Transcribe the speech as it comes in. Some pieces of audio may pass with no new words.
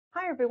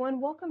Hi everyone,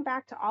 welcome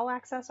back to All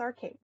Access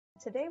Arcade.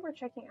 Today we're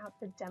checking out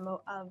the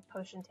demo of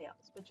Potion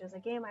Tales, which is a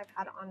game I've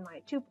had on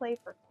my 2Play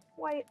for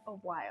quite a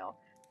while.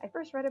 I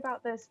first read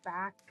about this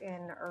back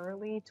in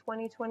early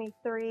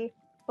 2023,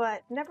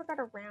 but never got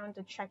around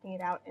to checking it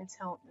out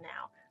until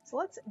now. So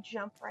let's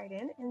jump right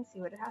in and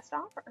see what it has to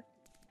offer.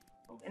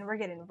 And we're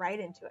getting right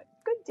into it.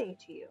 Good day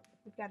to you.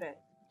 We've got a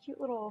cute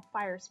little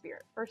fire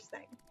spirit, first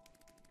thing.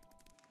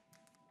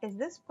 Is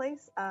this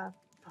place a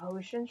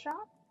potion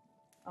shop?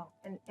 Oh,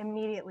 and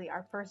immediately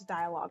our first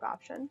dialogue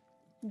option.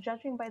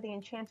 Judging by the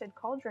enchanted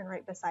cauldron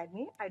right beside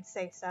me, I'd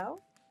say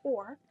so.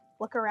 Or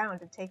look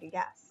around and take a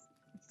guess.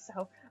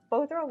 So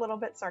both are a little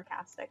bit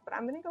sarcastic, but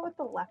I'm going to go with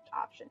the left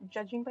option.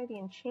 Judging by the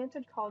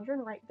enchanted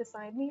cauldron right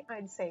beside me,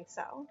 I'd say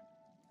so.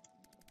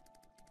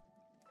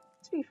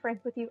 To be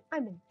frank with you,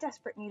 I'm in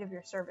desperate need of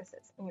your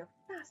services, and your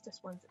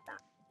fastest ones at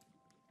that.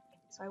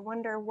 So I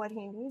wonder what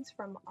he needs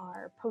from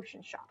our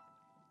potion shop.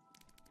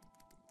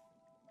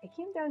 I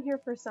came down here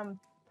for some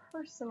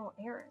personal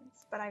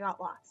errands, but I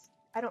got lost.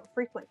 I don't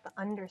frequent the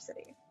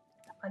Undercity.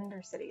 The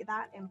Undercity,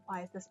 that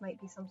implies this might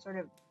be some sort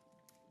of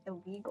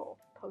illegal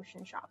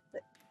potion shop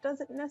that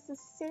doesn't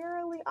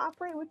necessarily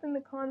operate within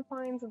the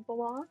confines of the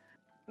law.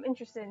 I'm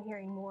interested in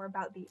hearing more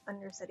about the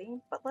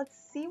Undercity, but let's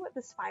see what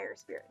this fire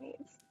spirit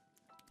needs.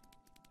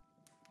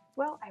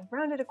 Well, I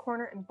rounded a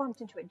corner and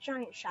bumped into a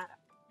giant shadow.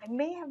 I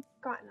may have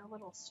gotten a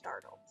little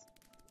startled.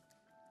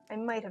 I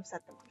might have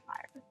set them on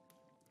fire.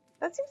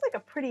 That seems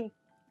like a pretty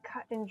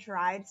cut and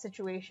dried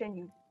situation.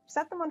 You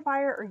set them on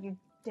fire or you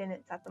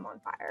didn't set them on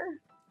fire.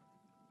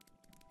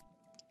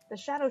 The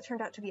shadow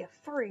turned out to be a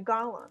furry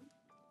golem.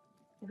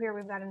 Here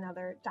we've got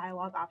another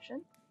dialogue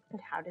option. And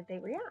how did they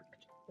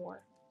react?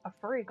 Or a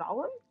furry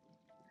golem?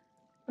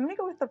 I'm going to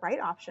go with the right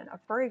option, a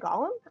furry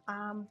golem.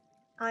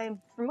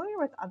 I'm familiar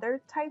with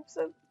other types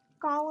of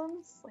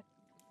golems, like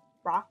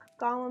rock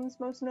golems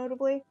most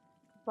notably,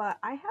 but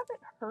I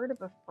haven't heard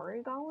of a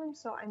furry golem,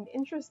 so I'm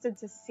interested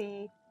to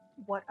see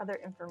what other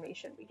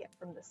information we get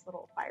from this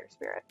little fire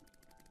spirit.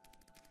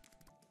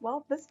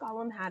 Well, this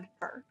golem had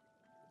fur.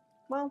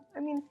 Well,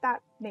 I mean,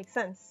 that makes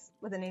sense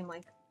with a name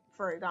like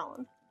Furry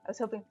Golem. I was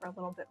hoping for a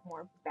little bit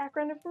more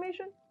background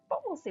information,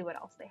 but we'll see what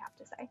else they have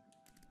to say.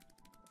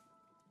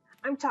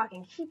 I'm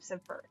talking heaps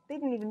of fur. They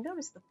didn't even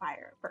notice the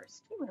fire at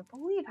first. You wouldn't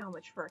believe how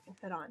much fur can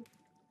fit on.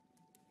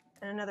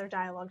 And another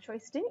dialogue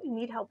choice. Didn't you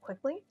need help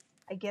quickly?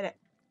 I get it.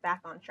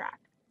 Back on track.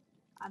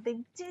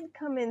 They did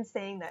come in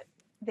saying that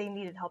they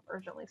needed help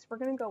urgently, so we're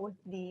going to go with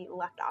the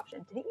left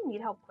option. Didn't you need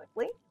help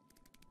quickly?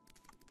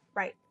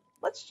 Right.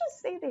 Let's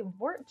just say they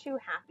weren't too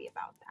happy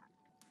about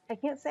that. I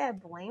can't say I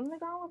blame the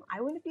golem.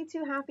 I wouldn't be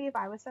too happy if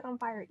I was set on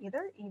fire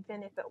either,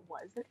 even if it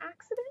was an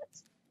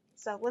accident.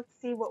 So let's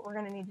see what we're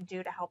going to need to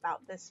do to help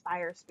out this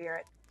fire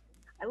spirit.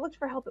 I looked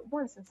for help at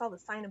once and saw the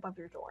sign above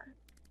your door.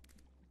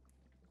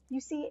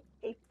 You see,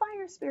 a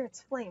fire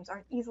spirit's flames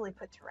aren't easily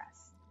put to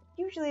rest.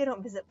 Usually I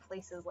don't visit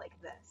places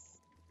like this.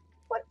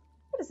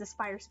 What does this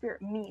fire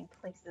spirit mean,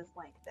 places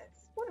like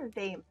this? What are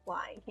they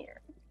implying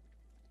here?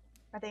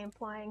 Are they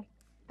implying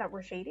that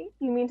we're shady?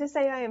 You mean to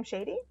say I am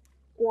shady?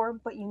 Or,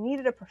 but you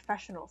needed a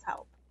professional's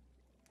help?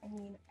 I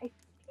mean, I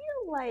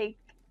feel like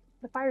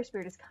the fire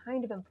spirit is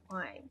kind of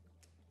implying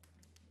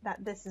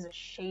that this is a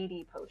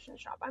shady potion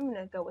shop. I'm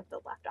going to go with the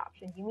left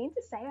option. You mean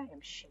to say I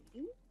am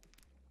shady?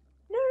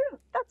 No,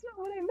 that's not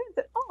what I meant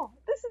at all.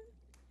 This is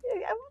a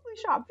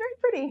lovely shop, very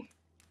pretty.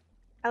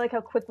 I like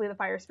how quickly the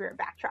fire spirit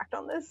backtracked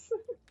on this.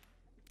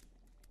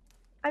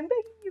 I'm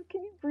begging you,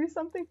 can you brew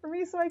something for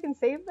me so I can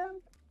save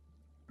them?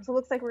 So it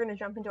looks like we're going to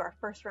jump into our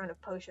first round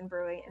of potion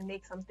brewing and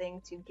make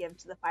something to give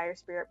to the fire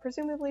spirit,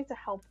 presumably to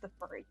help the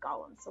furry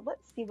golem. So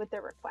let's see what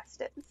their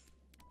request is.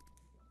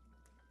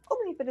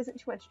 Only if it isn't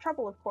too much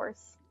trouble, of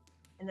course.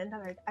 And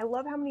another, I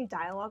love how many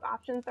dialogue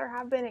options there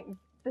have been.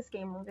 This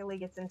game really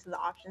gets into the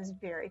options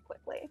very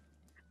quickly.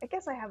 I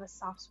guess I have a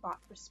soft spot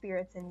for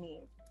spirits in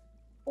need.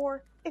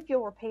 Or if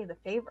you'll repay the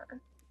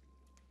favor.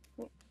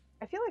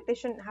 I feel like they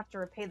shouldn't have to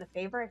repay the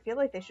favor. I feel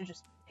like they should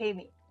just pay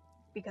me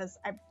because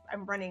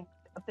I'm running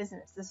a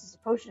business. This is a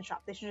potion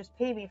shop. They should just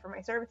pay me for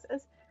my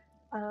services.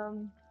 I've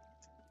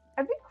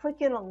been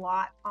clicking a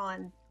lot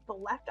on the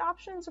left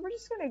option, so we're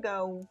just going to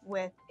go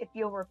with if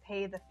you'll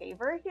repay the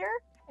favor here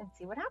and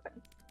see what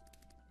happens.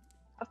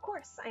 Of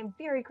course, I'm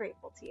very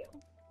grateful to you.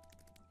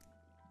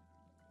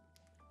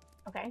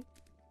 Okay,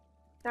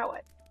 now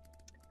what?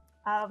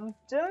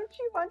 Don't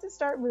you want to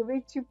start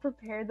moving to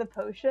prepare the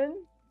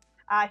potion?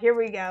 Here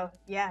we go.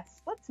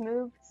 Yes, let's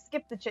move.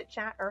 Skip the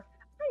chit-chat, or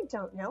I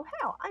don't know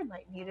how. I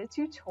might need a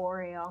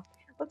tutorial.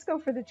 Let's go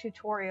for the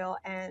tutorial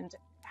and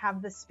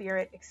have the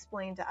spirit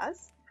explain to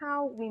us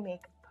how we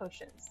make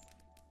potions.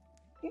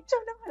 You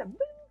don't know how to move?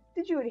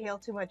 Did you inhale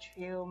too much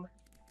fume?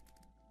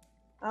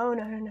 Oh,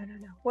 no.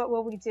 What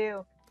will we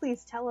do?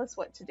 Please tell us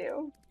what to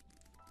do.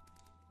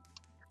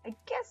 I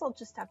guess I'll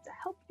just have to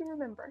help you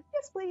remember.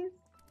 Yes, please.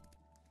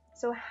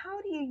 So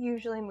how do you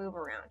usually move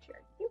around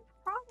here? You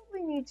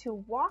probably need to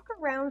walk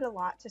around a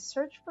lot to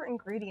search for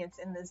ingredients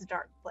in this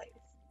dark place.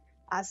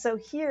 So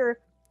here,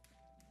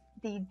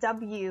 the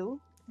W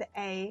The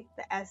A,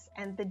 the S,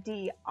 and the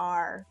D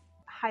are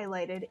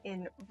highlighted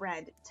in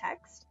red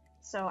text.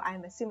 So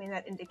I'm assuming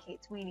that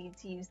indicates we need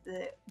to use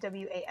the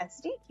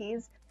WASD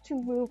keys to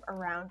move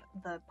around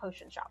the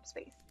potion shop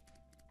space.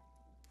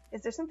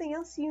 Is there something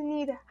else you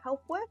need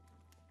help with?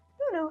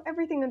 No,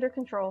 everything under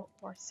control.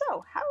 Or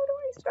so, how do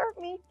I start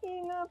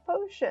making a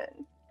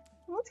potion?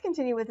 Let's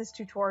continue with this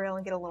tutorial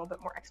and get a little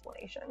bit more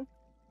explanation.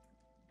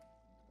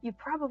 You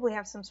probably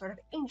have some sort of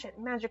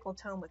ancient magical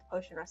tome with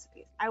potion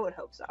recipes. I would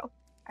hope so.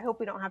 I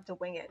hope we don't have to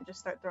wing it and just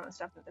start throwing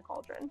stuff into the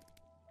cauldron.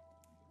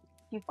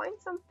 If you find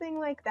something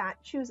like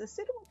that, choose a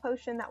suitable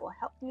potion that will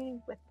help me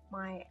with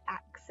my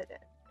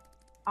accident.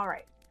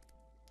 Alright,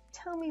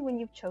 tell me when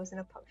you've chosen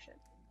a potion.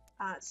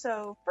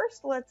 So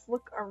first let's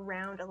look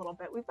around a little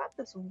bit. We've got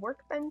this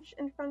workbench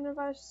in front of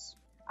us.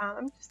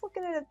 I'm just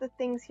looking at the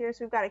things here.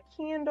 So we've got a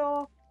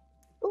candle.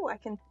 Ooh, I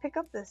can pick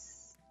up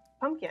this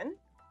pumpkin.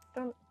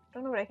 Don't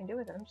know what I can do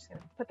with it. I'm just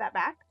gonna put that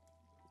back.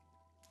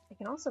 I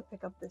can also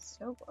pick up this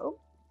snow globe.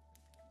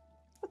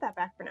 Put that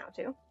back for now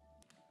too.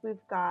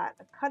 We've got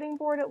a cutting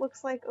board, it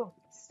looks like. Oh,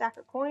 stack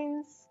of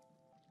coins.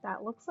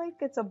 That looks like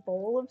it's a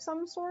bowl of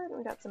some sort.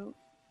 We got some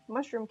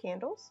mushroom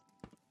candles.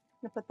 I'm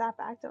gonna put that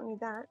back, don't need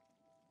that.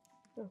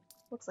 Oh,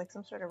 looks like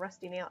some sort of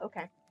rusty nail.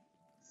 Okay.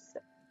 So,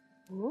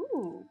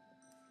 ooh.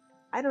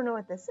 I don't know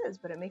what this is,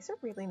 but it makes a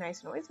really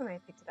nice noise when I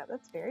picked it up.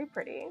 That's very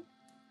pretty.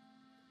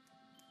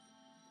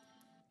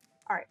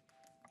 Alright,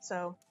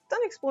 so done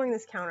exploring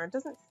this counter. It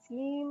doesn't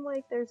seem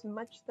like there's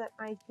much that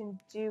I can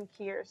do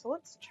here. So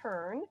let's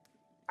turn.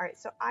 Alright,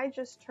 so I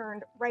just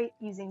turned right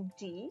using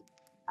D.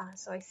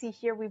 So I see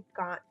here we've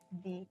got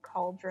the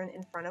cauldron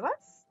in front of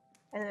us.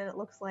 And then it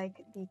looks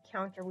like the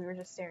counter we were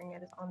just staring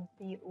at is on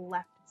the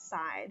left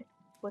side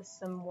with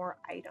some more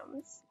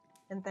items.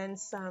 And then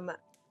some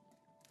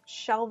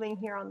shelving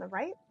here on the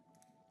right.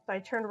 So I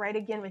turned right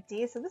again with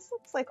D. So this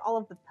looks like all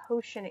of the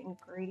potion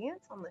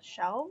ingredients on the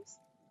shelves.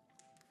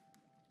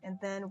 And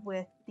then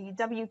with the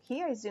W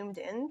key, I zoomed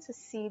in to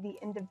see the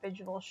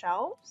individual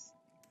shelves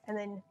and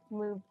then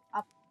move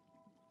up.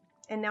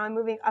 And now I'm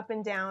moving up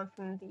and down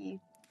from the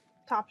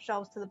top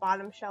shelves to the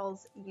bottom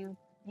shelves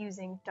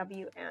using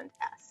W and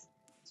S.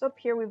 So up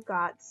here we've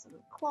got some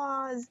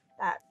claws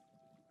that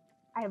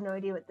I have no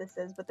idea what this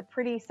is, but the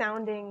pretty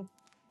sounding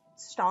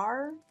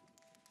star,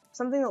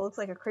 something that looks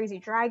like a crazy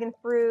dragon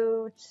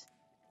fruit,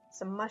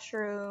 some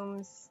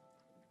mushrooms,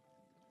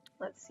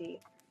 let's see,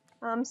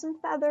 some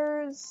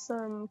feathers,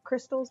 some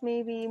crystals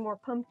maybe, more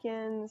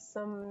pumpkins,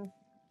 some,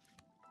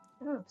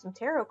 I don't know, some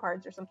tarot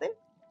cards or something.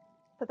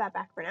 Put that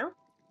back for now.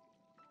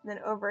 And then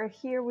over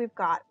here we've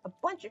got a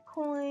bunch of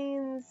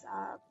coins,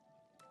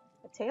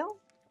 a tail,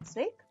 a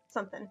snake,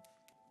 something.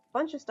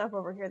 Bunch of stuff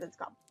over here that's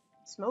got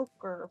smoke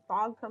or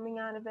fog coming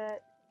out of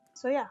it.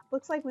 So yeah,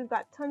 looks like we've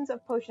got tons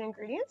of potion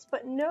ingredients,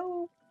 but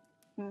no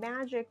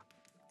magic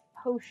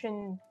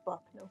potion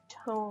book, no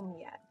tome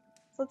yet.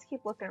 So let's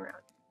keep looking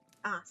around.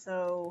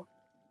 So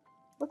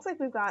looks like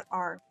we've got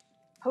our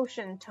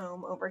potion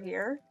tome over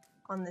here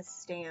on this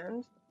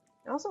stand.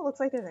 It also looks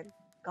like there's a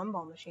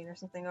gumball machine or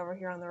something over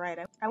here on the right.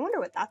 I wonder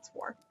what that's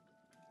for.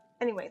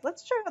 Anyway,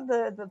 let's check out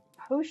the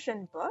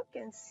potion book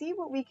and see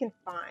what we can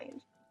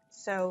find.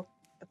 So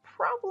the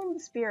problem the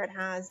spirit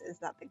has is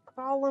that the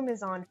golem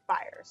is on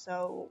fire.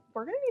 So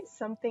we're going to need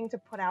something to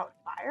put out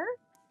fire.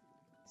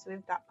 So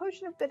we've got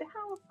potion of good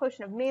health,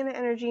 potion of mana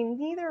energy.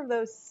 Neither of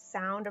those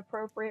sound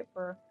appropriate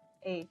for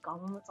a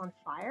golem that's on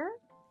fire.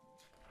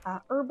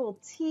 Herbal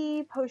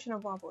tea, potion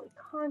of wobbly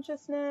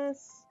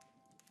consciousness.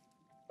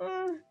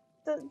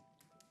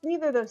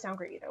 Neither of those sound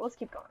great either. Let's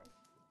keep going.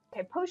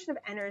 Okay, potion of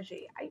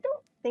energy. I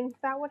don't think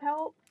that would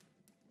help.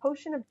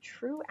 Potion of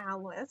true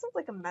alloy. That sounds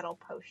like a metal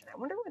potion. I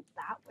wonder what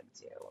that would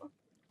do.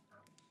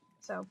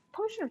 So,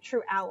 potion of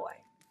true alloy.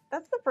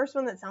 That's the first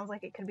one that sounds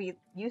like it could be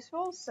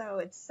useful. So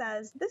it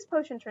says, this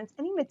potion turns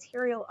any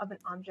material of an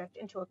object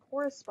into a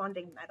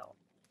corresponding metal.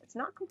 It's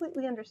not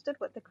completely understood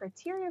what the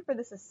criteria for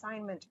this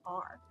assignment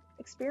are.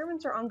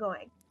 Experiments are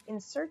ongoing in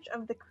search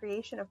of the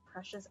creation of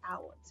precious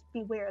alloys.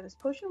 Beware, this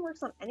potion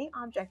works on any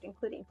object,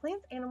 including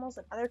plants, animals,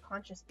 and other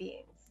conscious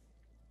beings.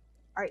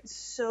 Alright,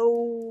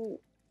 so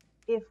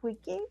if we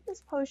gave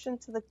this potion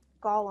to the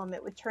golem,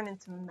 it would turn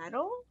into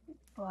metal,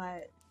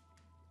 but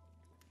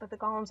the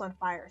golem's on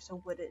fire,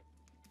 so would it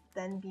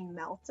then be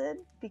melted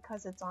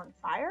because it's on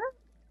fire?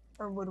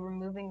 Or would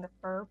removing the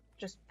fur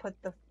just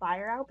put the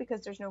fire out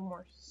because there's no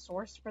more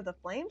source for the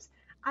flames?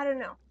 I don't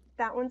know.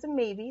 That one's a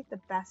maybe, the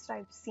best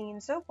I've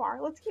seen so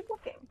far. Let's keep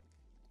looking.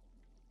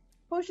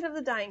 Potion of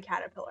the dying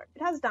caterpillar.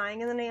 It has dying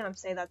in the name.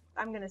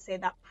 I'm going to say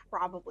that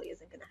probably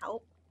isn't going to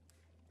help.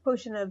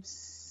 Potion of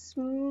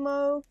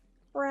smoke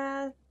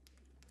breath.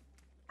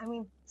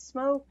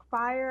 Smoke,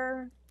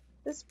 fire.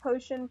 This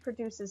potion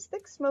produces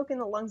thick smoke in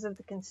the lungs of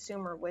the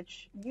consumer,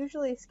 which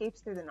usually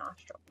escapes through the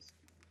nostrils.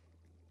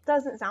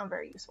 Doesn't sound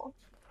very useful.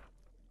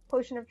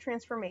 Potion of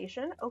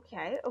transformation.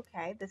 Okay,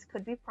 this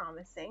could be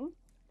promising.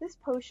 This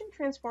potion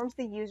transforms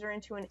the user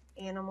into an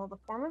animal. The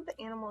form of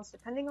the animal is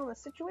depending on the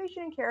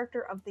situation and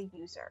character of the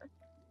user.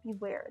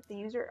 Beware, the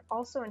user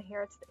also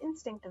inherits the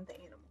instinct of the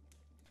animal.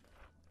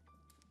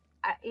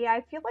 Yeah,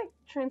 I feel like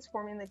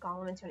transforming the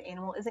golem into an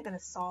animal isn't going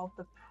to solve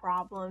the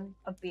problem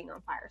of being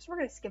on fire. So we're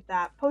going to skip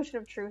that. Potion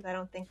of Truth I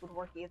don't think would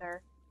work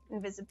either.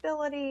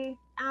 Invisibility,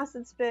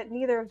 Acid Spit,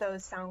 neither of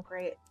those sound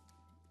great.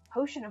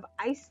 Potion of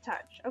Ice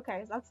Touch.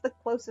 Okay, so that's the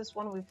closest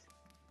one we've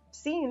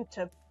seen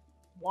to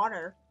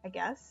water, I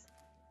guess.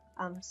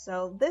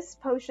 So this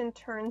potion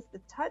turns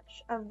the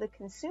touch of the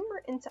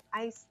consumer into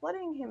ice,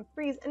 letting him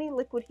freeze any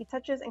liquid he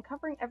touches and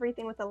covering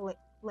everything with a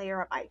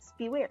layer of ice.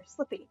 Beware,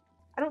 Slippy.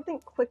 I don't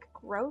think quick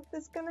growth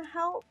is going to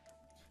help.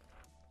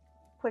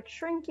 Quick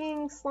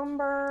shrinking,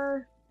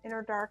 slumber,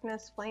 inner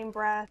darkness, flame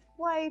breath,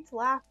 flight,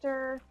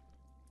 laughter,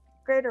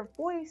 greater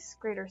voice,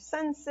 greater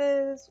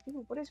senses.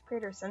 Ooh, what is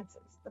greater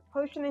senses? The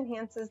potion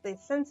enhances the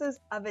senses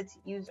of its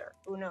user.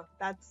 Oh no,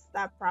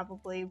 that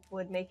probably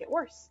would make it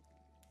worse.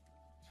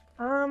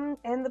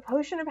 And the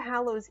Potion of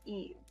Hallows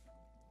Eve.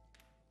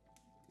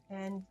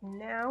 And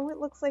now it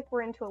looks like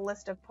we're into a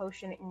list of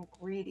potion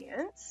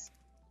ingredients.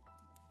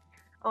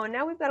 Oh, and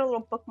now we've got a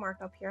little bookmark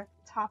up here at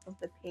the top of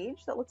the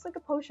page that looks like a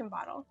potion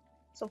bottle.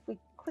 So if we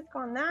click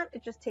on that,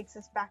 it just takes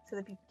us back to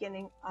the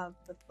beginning of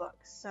the book.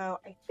 So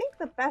I think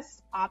the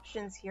best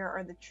options here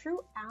are the True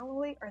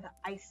Alloy or the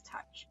Ice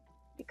Touch,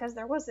 because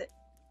there wasn't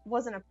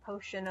a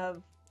potion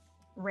of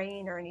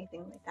rain or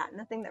anything like that.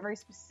 Nothing that very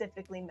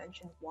specifically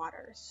mentioned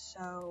water.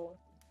 So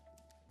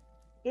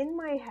in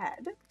my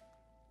head,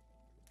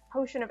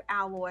 Potion of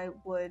Alloy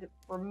would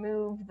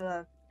remove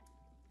the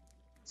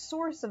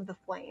source of the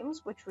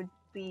flames, which would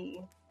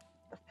be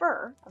the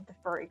fur of the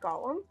furry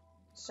golem.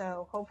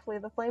 So hopefully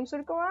the flames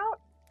would go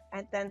out.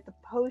 And then the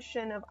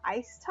Potion of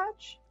Ice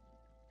Touch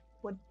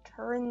would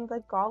turn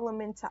the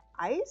golem into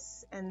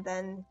ice, and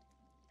then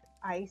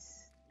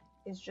ice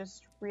is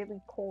just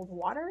really cold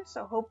water.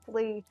 So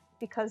hopefully,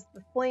 because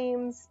the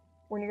flames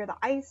were near the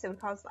ice, it would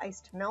cause the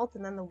ice to melt,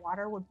 and then the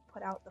water would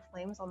put out the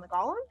flames on the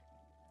golem.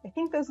 I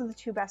think those are the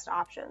two best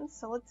options.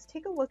 So let's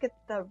take a look at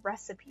the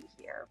recipe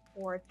here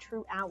for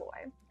True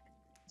Alloy.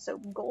 So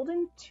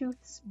Golden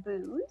Tooth's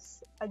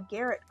Booze, a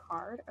Garrett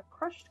card, a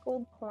crushed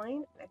gold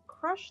coin, and a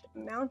crushed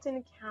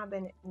mountain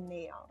cabin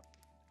nail.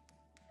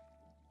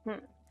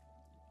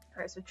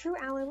 Alright, so True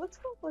Alloy, let's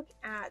go look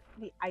at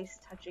the Ice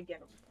Touch again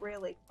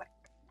really quick.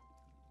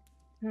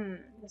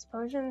 This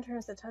potion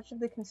turns the touch of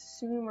the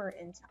consumer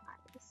into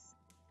ice,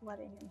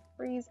 letting him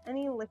freeze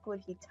any liquid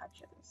he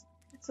touches.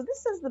 So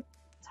this is the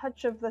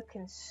touch of the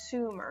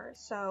consumer.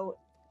 So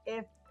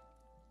if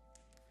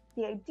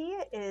the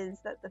idea is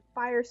that the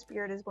fire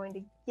spirit is going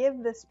to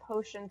give this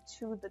potion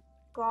to the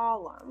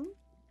golem,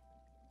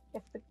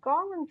 if the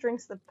golem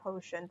drinks the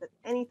potion, then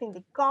anything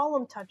the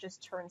golem touches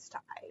turns to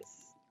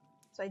ice.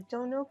 So I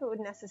don't know if it would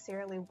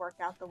necessarily work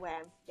out the way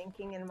I'm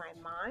thinking in my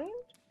mind.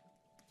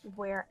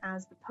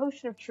 Whereas the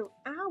Potion of True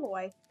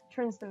Alloy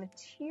turns the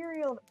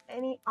material of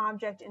any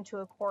object into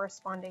a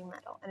corresponding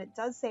metal. And it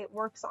does say it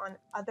works on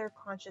other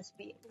conscious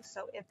beings.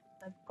 So if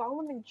the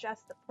golem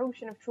ingests the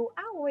Potion of True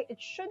Alloy, it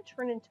should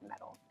turn into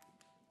metal.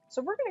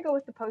 So we're going to go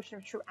with the Potion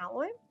of True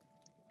Alloy.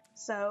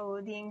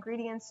 So the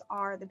ingredients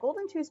are the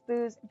Golden Tooth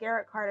Booze, a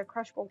Garrett card, a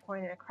crushed gold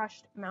coin, and a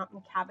crushed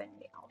mountain cabin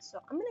nail. So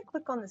I'm going to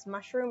click on this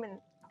mushroom and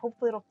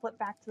hopefully it'll flip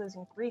back to those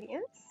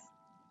ingredients.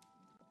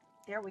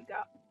 There we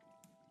go.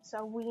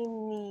 So we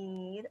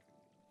need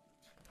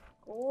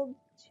Gold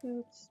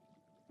Tooth's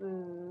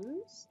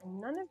Booze, and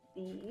none of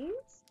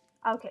these.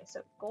 Okay, so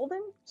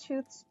Golden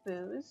Tooth's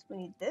Booze, we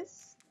need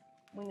this.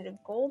 We need a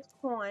gold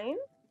coin,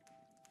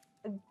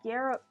 a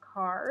Garrett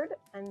card,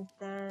 and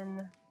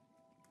then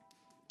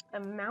a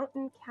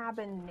mountain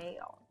cabin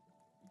nail.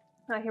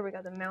 Oh, here we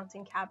go, the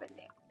mountain cabin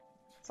nail.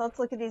 So let's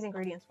look at these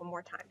ingredients one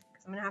more time,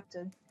 because I'm going to have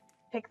to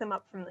pick them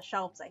up from the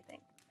shelves, I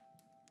think.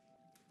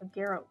 A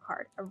Garrett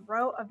card, a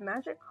row of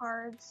magic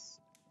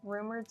cards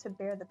rumored to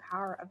bear the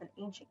power of an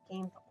ancient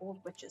game the old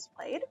witches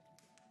played.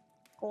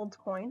 Gold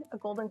coin, a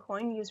golden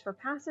coin used for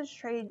passage,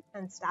 trade,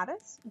 and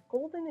status.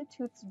 Golden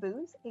Tooth's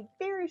Booze, a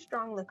very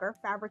strong liquor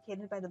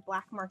fabricated by the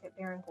black market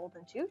baron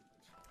Golden Tooth.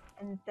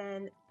 And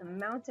then the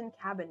mountain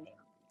cabin nail.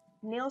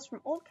 Nails from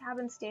old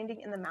cabins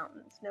standing in the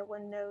mountains. No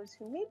one knows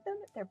who made them.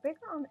 They're bigger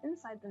on the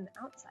inside than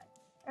the outside.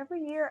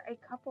 Every year, a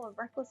couple of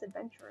reckless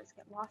adventurers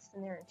get lost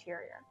in their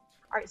interior.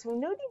 Alright, so we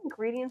know the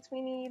ingredients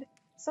we need.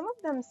 Some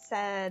of them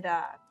said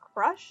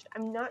crushed.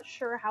 I'm not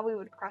sure how we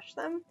would crush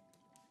them.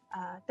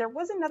 There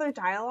was another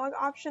dialogue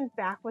option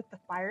back with the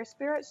fire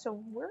spirit,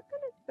 so we're going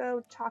to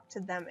go talk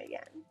to them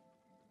again.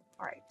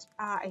 Alright,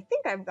 I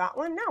think I've got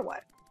one. Now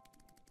what?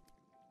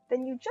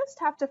 Then you just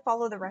have to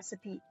follow the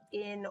recipe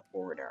in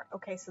order.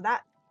 Okay, so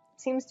that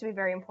seems to be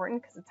very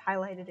important because it's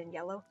highlighted in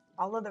yellow.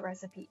 Follow the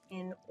recipe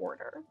in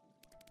order.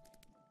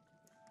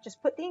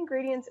 Just put the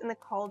ingredients in the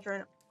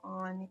cauldron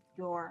on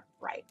your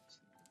right.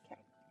 Okay.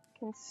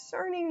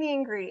 Concerning the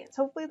ingredients,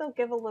 hopefully they'll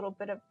give a little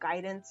bit of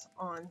guidance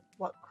on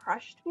what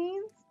crushed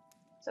means.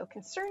 So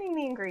concerning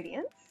the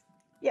ingredients,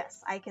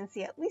 yes, I can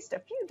see at least a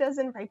few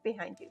dozen right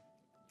behind you.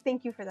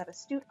 Thank you for that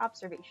astute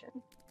observation.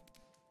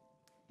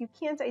 You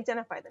can't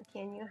identify them,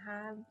 can you?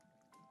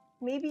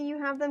 Maybe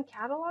you have them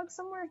cataloged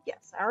somewhere?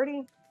 Yes, I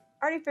already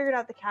figured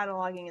out the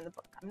cataloging in the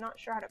book. I'm not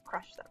sure how to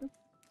crush them.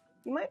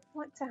 you might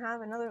want to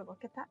have another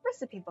look at that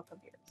recipe book of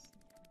yours.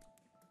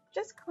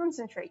 Just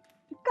concentrate.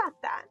 You got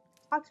that.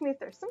 Talk to me if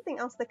there's something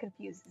else that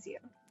confuses you.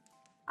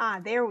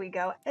 Ah, there we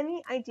go.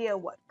 Any idea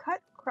what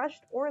cut,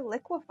 crushed, or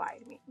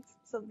liquefied means?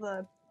 So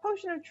the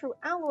potion of true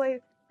alloy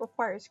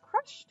requires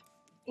crushed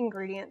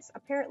ingredients.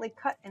 Apparently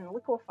cut and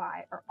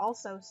liquefy are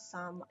also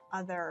some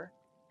other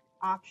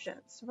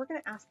options. So we're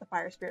going to ask the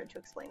fire spirit to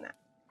explain that.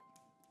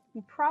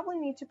 You probably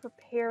need to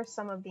prepare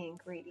some of the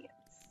ingredients.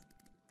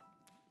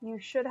 You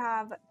should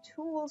have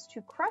tools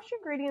to crush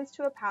ingredients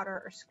to a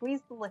powder or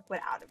squeeze the liquid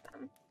out of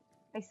them.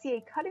 I see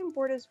a cutting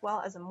board as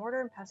well as a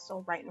mortar and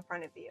pestle right in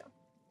front of you.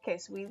 Okay,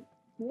 so we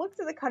looked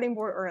at the cutting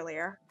board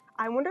earlier.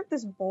 I wonder if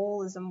this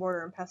bowl is a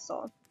mortar and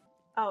pestle.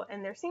 Oh,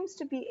 and there seems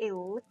to be a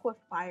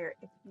liquefier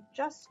if you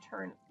just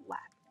turn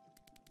left.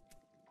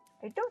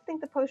 I don't think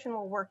the potion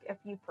will work if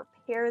you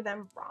prepare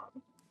them wrong.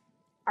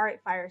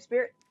 Alright, fire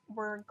spirit,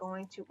 we're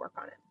going to work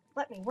on it.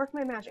 Let me work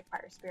my magic,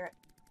 fire spirit.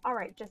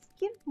 Alright, just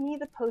give me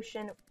the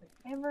potion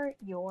whenever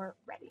you're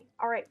ready.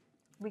 Alright,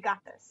 we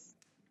got this.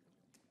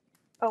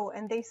 Oh,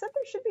 and they said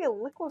there should be a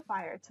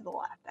liquefier to the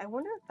left. I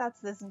wonder if that's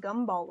this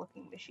gumball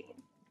looking machine.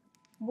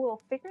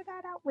 We'll figure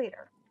that out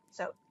later.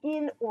 So,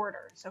 in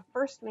order. So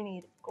first we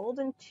need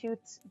Golden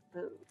Tooth's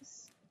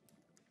booze.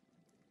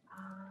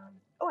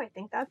 Oh, I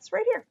think that's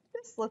right here.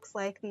 This looks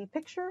like the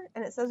picture,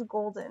 and it says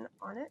golden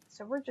on it.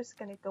 So we're just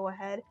going to go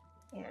ahead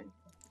and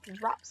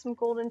drop some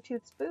Golden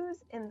Tooth's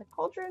booze in the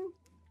cauldron.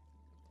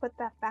 Put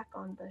that back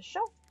on the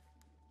shelf.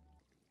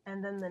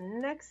 And then the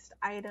next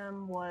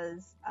item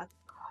was a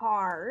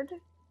card.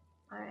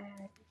 I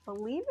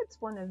believe it's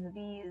one of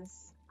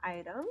these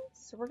items.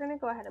 So we're going to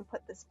go ahead and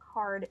put this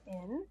card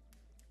in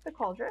the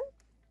cauldron.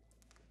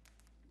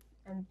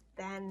 And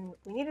then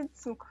we needed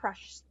some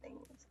crushed things.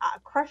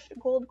 Crushed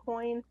gold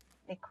coin,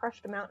 a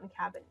crushed mountain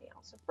cabin nail.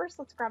 So first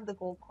let's grab the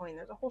gold coin.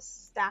 There's a whole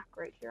stack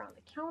right here on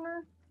the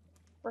counter.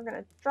 We're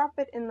going to drop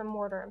it in the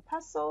mortar and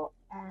pestle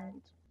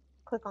and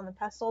click on the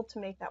pestle to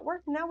make that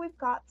work. Now we've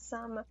got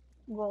some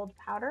gold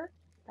powder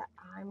that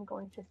I'm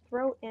going to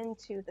throw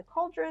into the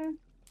cauldron.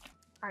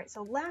 Alright,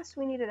 so last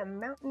we needed a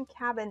mountain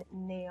cabin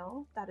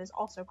nail that is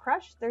also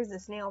crushed. There's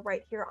this nail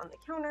right here on the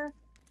counter.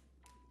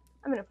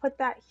 I'm going to put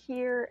that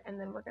here, and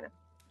then we're going to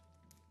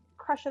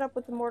crush it up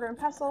with the mortar and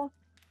pestle.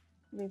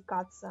 We've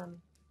got some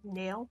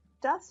nail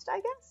dust,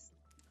 I guess,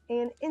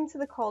 and into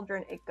the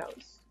cauldron it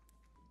goes.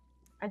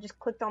 I just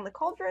clicked on the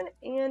cauldron,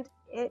 and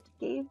it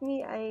gave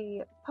me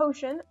a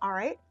potion. All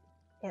right,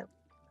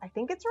 I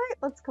think it's right.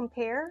 Let's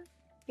compare.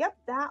 Yep,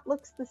 that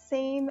looks the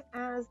same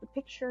as the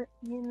picture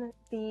in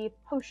the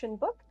potion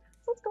book.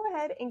 So let's go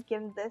ahead and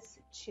give this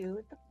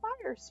to the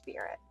fire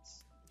spirit.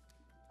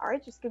 All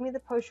right, just give me the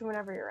potion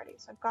whenever you're ready.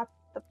 So I've got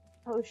the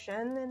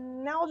potion,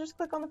 and now I'll just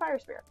click on the fire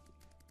spirit.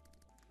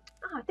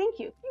 Ah, thank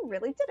you. You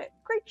really did it.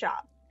 Great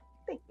job.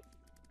 Thank you.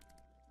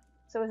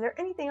 So is there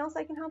anything else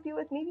I can help you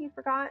with? Maybe you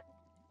forgot.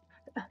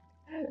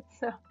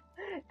 So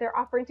they're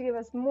offering to give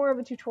us more of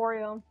a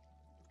tutorial,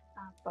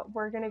 but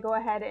we're going to go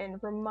ahead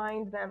and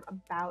remind them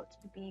about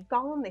the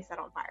golem they set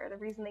on fire, the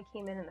reason they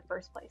came in the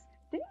first place.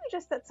 Didn't you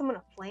just set someone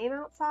aflame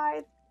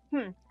outside?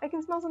 I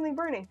can smell something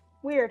burning.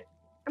 Weird.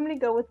 I'm going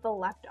to go with the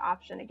left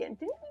option again.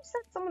 Didn't you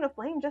set someone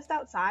aflame just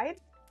outside?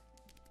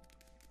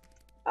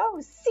 Oh,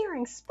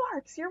 searing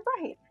sparks, you're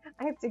right.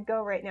 I have to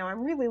go right now.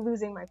 I'm really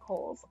losing my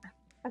coals.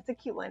 That's a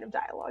cute line of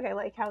dialogue. I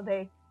like how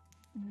they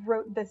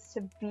wrote this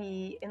to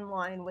be in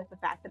line with the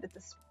fact that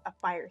it's a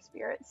fire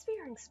spirit.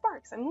 Searing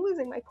sparks, I'm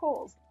losing my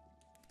coals.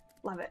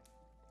 Love it.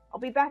 I'll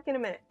be back in a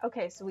minute.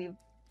 Okay, so we've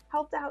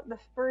helped out the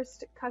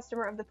first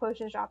customer of the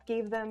potion shop,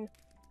 gave them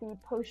the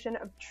potion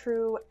of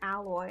true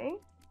alloy,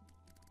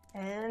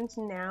 and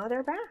now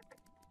they're back.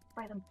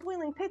 By the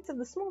boiling pits of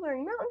the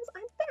smoldering mountains,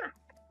 I'm back.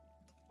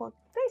 Well,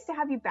 nice to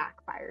have you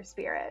back, fire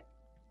spirit.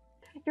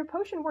 Your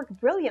potion worked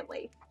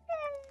brilliantly.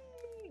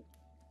 Yay!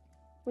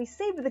 We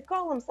saved the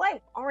golem's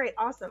life. All right,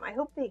 awesome. I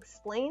hope they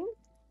explain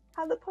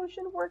how the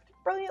potion worked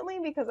brilliantly,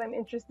 because I'm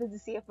interested to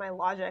see if my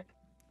logic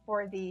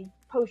for the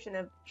potion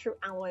of true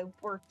alloy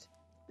worked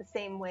the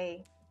same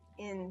way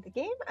in the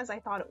game as I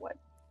thought it would.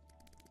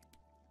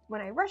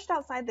 When I rushed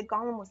outside, the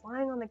golem was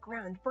lying on the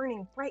ground,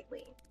 burning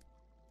brightly.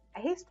 I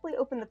hastily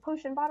opened the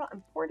potion bottle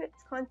and poured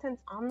its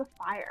contents on the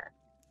fire.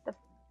 The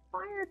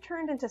fire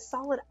turned into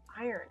solid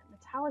iron, a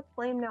metallic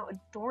flame now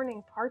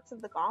adorning parts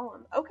of the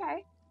golem.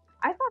 Okay,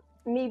 I thought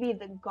maybe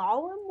the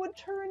golem would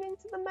turn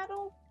into the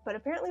metal, but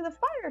apparently the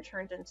fire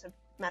turned into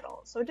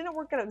metal, so it didn't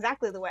work out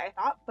exactly the way I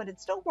thought, but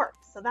it still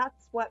worked, so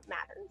that's what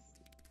matters.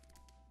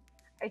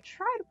 I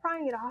tried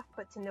prying it off,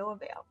 but to no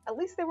avail. At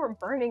least they weren't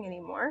burning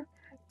anymore.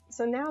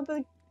 So now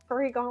the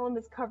furry golem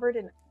is covered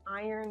in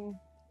iron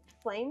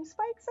flame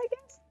spikes, I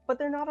guess? But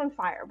they're not on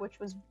fire, which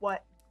was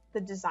what the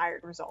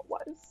desired result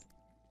was.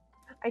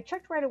 I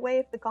checked right away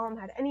if the golem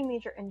had any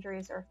major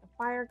injuries or if the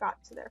fire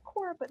got to their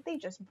core, but they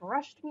just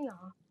brushed me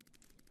off.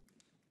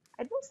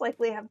 I'd most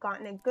likely have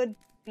gotten a good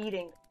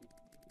beating.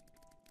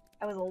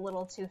 I was a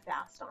little too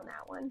fast on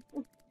that one.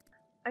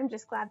 I'm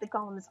just glad the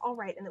golem is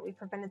alright and that we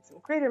prevented some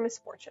greater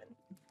misfortune.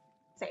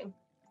 Same.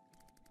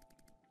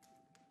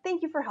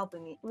 Thank you for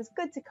helping me. It was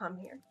good to come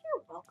here.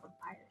 You're welcome,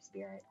 Fire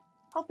Spirit.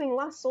 Helping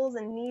lost souls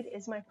in need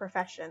is my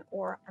profession,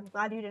 or I'm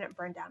glad you didn't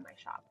burn down my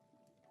shop.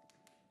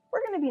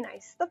 We're going to be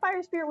nice. The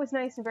Fire Spirit was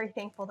nice and very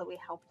thankful that we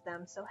helped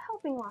them, so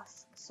helping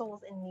lost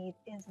souls in need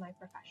is my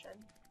profession.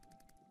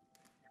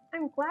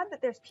 I'm glad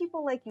that there's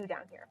people like you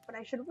down here, but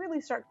I should really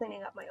start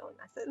cleaning up my own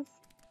messes.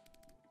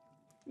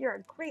 You're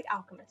a great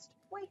alchemist.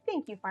 Why,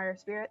 thank you, Fire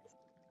Spirits.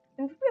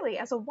 And really,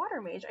 as a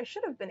water mage, I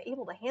should have been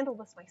able to handle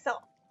this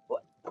myself.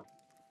 What?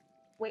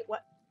 Wait,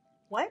 what?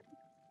 What?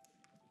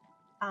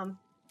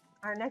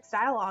 Our next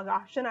dialogue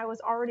option, I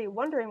was already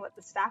wondering what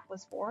the staff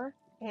was for,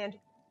 and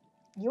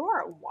you're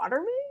a water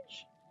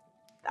mage?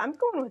 I'm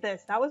going with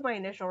this. That was my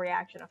initial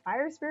reaction. A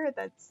Fire Spirit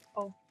that's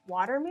a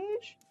water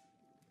mage?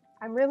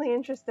 I'm really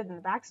interested in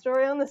the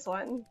backstory on this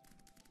one.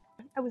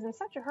 I was in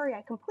such a hurry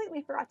I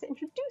completely forgot to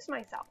introduce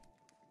myself.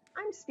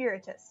 I'm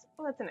Spiritus.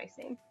 Well, that's a nice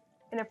name.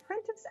 An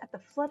apprentice at the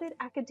Flooded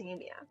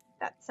Academia.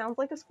 That sounds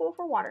like a school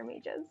for water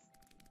mages.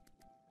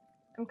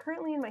 I'm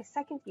currently in my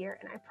 2nd year,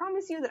 and I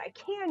promise you that I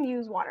can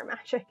use water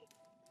magic.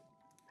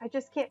 I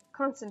just can't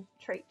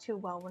concentrate too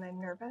well when I'm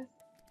nervous.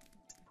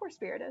 Poor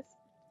Spiritus.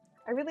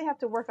 I really have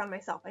to work on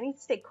myself. I need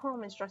to stay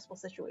calm in stressful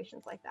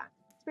situations like that.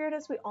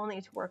 Spiritus, we all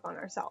need to work on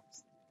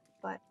ourselves.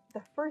 But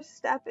the first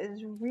step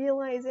is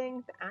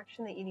realizing the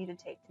action that you need to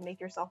take to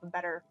make yourself a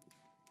better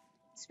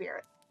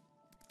spirit.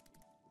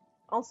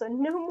 Also,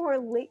 no more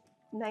late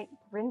night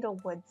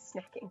Brindlewood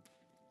snacking.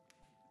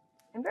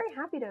 I'm very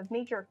happy to have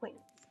made your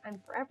acquaintance.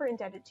 I'm forever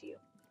indebted to you.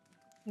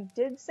 You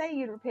did say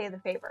you'd repay the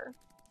favor.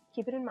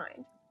 Keep it in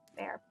mind.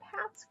 May our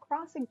paths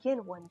cross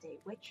again one day,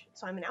 witch.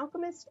 So I'm an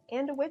alchemist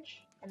and a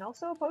witch and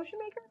also a potion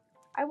maker?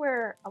 I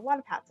wear a lot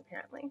of hats,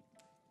 apparently.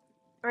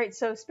 Alright,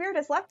 so Spirit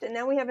has left, and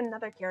now we have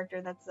another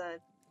character that's a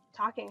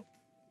talking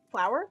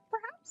flower,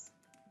 perhaps?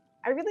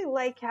 I really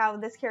like how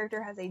this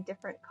character has a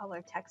different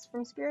color text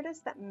from Spiritus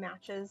that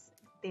matches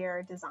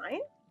their design.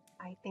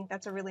 I think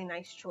that's a really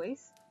nice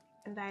choice.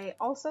 And I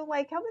also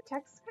like how the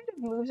text kind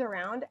of moves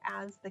around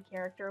as the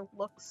character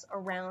looks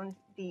around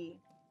the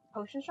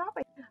potion shop.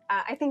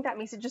 I think that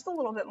makes it just a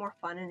little bit more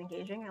fun and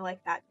engaging. I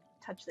like that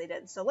touch they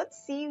did. So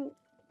let's see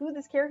who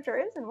this character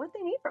is and what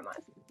they need from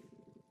us.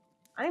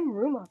 I'm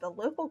Ruma, the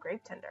local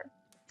grave tender.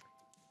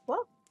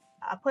 Well,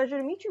 a pleasure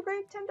to meet you,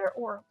 grave tender,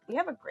 or we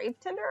have a grave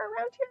tender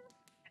around here?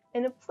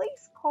 In a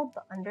place called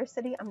the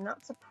Undercity, I'm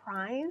not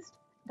surprised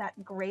that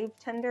grave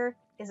tender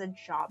is a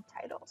job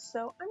title,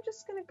 so I'm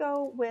just gonna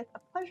go with a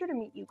pleasure to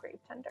meet you, grave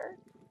tender.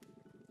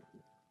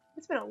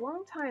 It's been a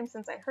long time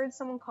since I heard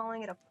someone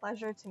calling it a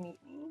pleasure to meet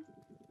me.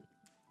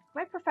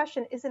 My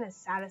profession isn't as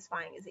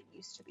satisfying as it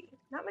used to be.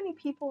 Not many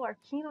people are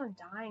keen on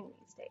dying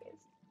these days.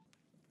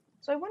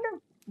 So I wonder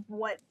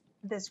what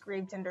this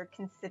grave tender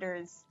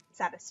considers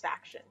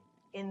satisfaction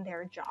in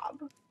their job.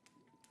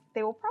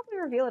 They will probably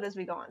reveal it as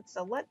we go on,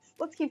 so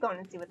let's keep going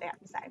and see what they have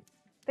to say.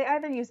 They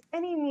either use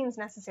any means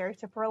necessary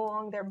to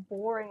prolong their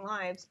boring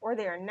lives, or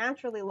they are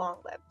naturally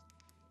long-lived.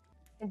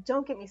 And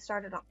don't get me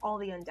started on all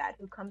the undead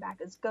who come back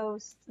as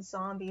ghosts,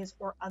 zombies,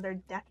 or other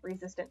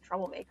death-resistant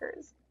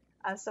troublemakers.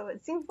 So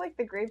it seems like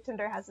the grave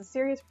tender has a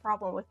serious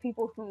problem with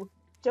people who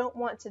don't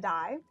want to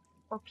die,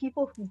 or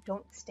people who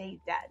don't stay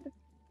dead.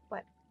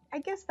 But I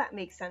guess that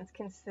makes sense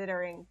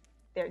considering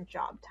their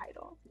job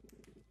title.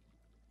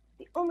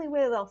 The only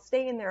way they'll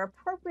stay in their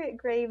appropriate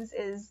graves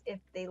is if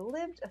they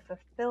lived a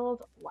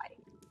fulfilled life.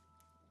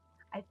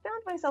 I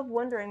found myself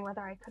wondering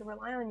whether I could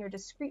rely on your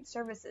discreet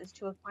services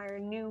to acquire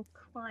new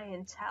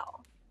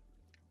clientele.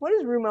 What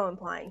is Rumo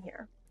implying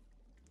here?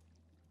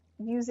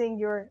 Using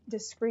your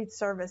discreet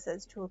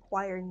services to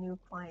acquire new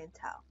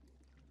clientele,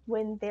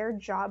 when their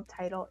job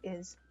title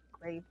is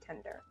grave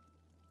tender.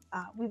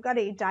 We've got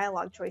a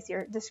dialogue choice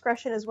here.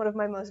 Discretion is one of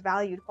my most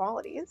valued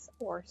qualities,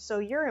 or so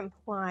you're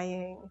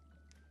implying.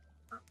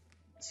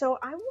 So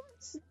I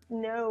want to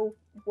know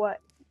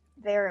what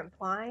they're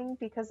implying,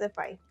 because if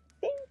I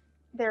think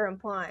they're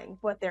implying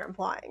what they're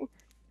implying,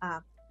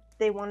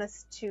 they want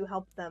us to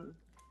help them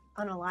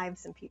unalive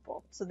some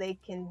people so they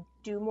can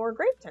do more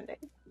grave tending.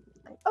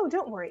 Like, oh,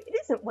 don't worry, it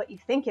isn't what you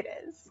think it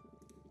is.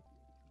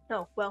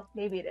 Oh, well,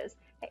 maybe it is.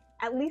 Hey,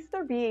 at least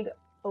they're being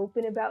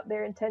open about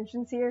their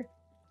intentions here.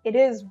 It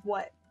is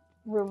what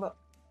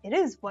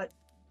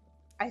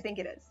I think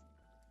it is.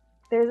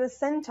 There's a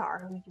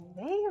centaur who you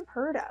may have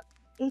heard of,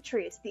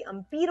 Atreus, the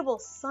unbeatable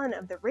son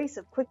of the race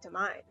of quick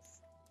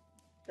demise.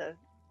 The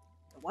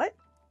what?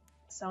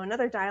 So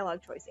another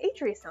dialogue choice.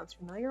 Atreus sounds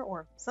familiar,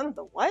 or son of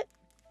the what?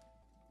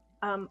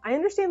 I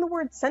understand the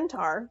word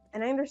centaur,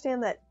 and I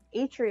understand that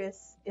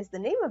Atreus is the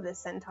name of this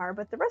centaur,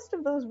 but the rest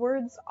of those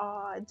words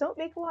don't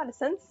make a lot of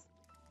sense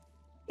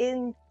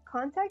in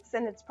context,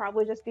 and it's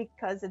probably just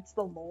because it's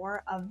the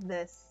lore of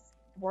this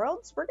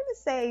world. So we're going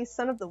to say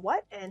son of the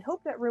what, and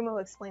hope that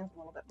Rumo explains a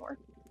little bit more.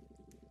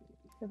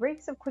 The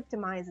race of quick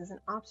demise is an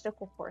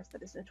obstacle course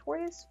that is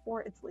notorious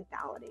for its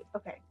lethality.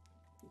 Okay,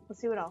 let's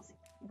see what else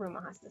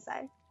Rumo has to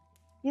say.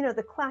 You know,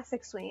 the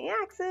classic swinging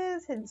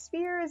axes, hidden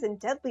spears, and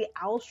deadly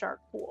owl shark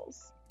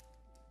pools.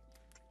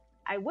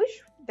 I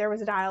wish there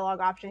was a dialogue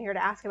option here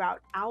to ask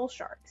about owl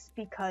sharks,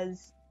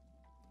 because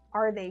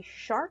Are they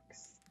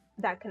sharks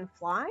that can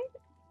fly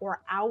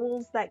or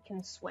owls that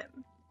can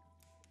swim?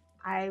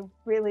 I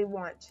really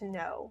want to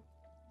know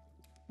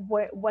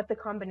what the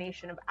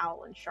combination of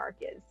owl and shark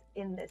is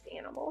in this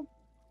animal.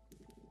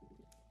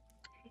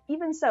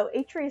 Even so,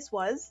 Atreus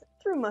was,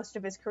 through most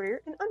of his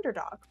career, an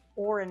underdog,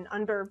 or an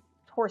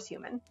horse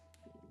human.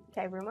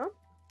 Okay, Rumo?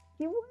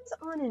 He was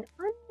on an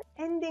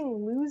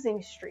unending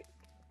losing streak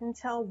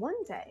until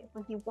one day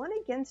when he won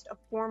against a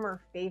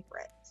former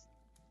favorite.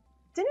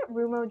 Didn't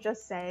Rumo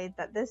just say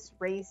that this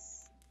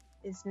race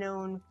is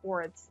known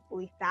for its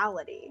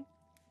lethality,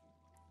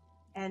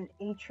 and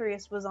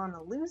Atreus was on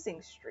a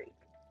losing streak?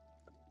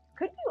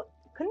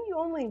 Couldn't you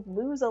only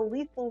lose a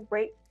lethal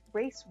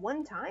race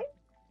one time?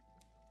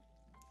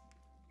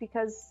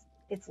 Because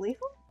it's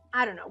lethal?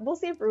 I don't know. We'll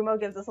see if Rumo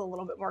gives us a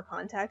little bit more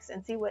context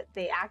and see what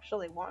they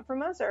actually want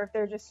from us, or if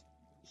they're just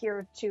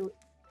here to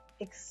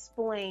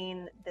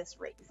explain this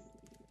race.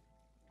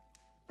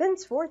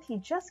 Thenceforth, he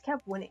just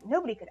kept winning.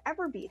 Nobody could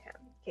ever beat him.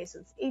 Okay, so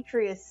this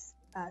Atreus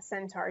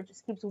centaur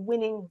just keeps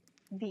winning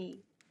the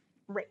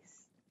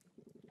race.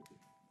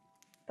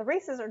 The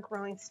races are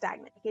growing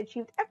stagnant. He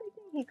achieved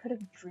everything he could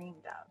have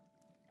dreamed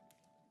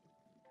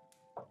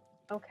of.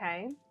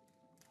 Okay.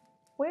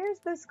 Where's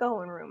this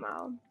going,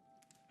 Rumo?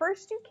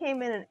 First you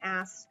came in and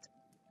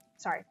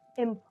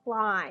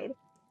implied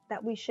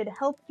that we should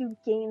help you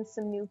gain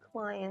some new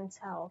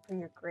clientele for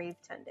your grave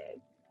tending.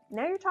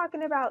 Now you're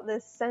talking about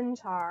this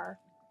centaur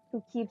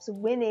who keeps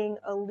winning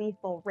a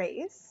lethal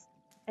race,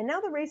 and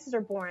now the races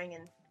are boring,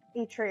 and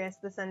Atreus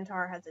the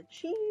centaur has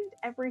achieved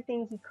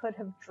everything he could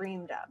have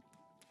dreamed of.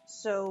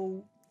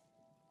 So,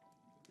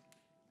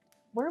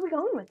 where are we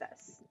going with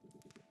this?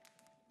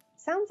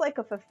 Sounds like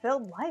a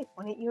fulfilled life,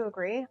 wouldn't you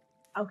agree?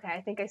 Okay,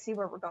 I think I see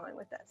where we're going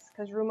with this,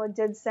 because Rumo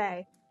did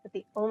say that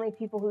the only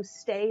people who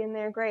stay in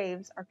their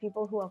graves are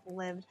people who have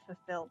lived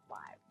fulfilled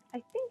lives.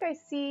 I think I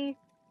see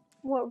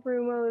what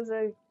Rumo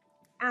is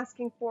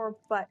asking for,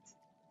 but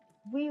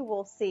we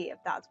will see if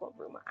that's what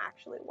Rumo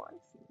actually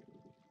wants.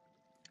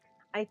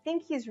 I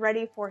think he's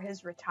ready for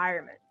his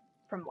retirement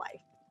from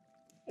life.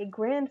 A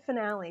grand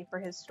finale for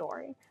his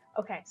story.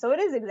 Okay, so it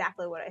is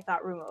exactly what I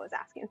thought Rumo was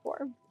asking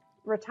for.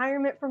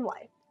 Retirement from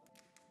life.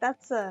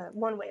 That's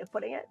one way of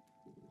putting it.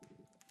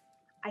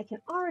 I can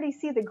already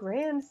see the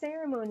grand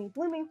ceremony,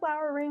 blooming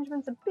flower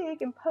arrangements, a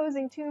big,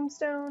 imposing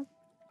tombstone.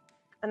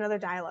 Another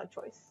dialogue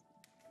choice.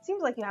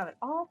 Seems like you have it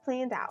all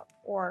planned out.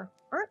 Or,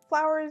 aren't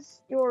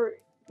flowers your,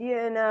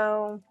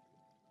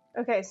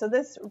 Okay, so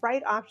this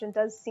right option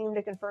does seem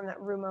to confirm that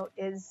Rumo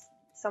is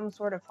some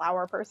sort of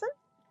flower person.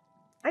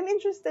 I'm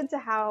interested to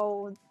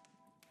how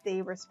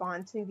they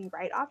respond to the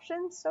right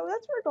option, so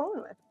that's what we're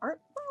going with.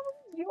 Aren't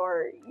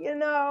flowers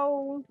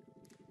your,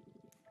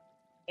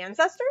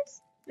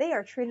 ancestors? They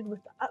are treated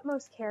with the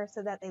utmost care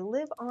so that they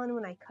live on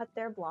when I cut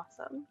their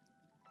blossom.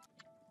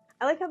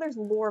 I like how there's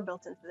lore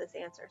built into this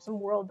answer, some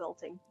world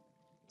building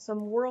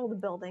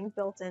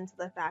built into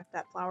the fact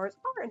that flowers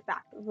are in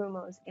fact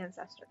Rumo's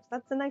ancestors.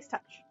 That's a nice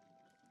touch.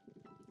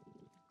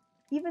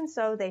 Even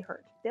so, they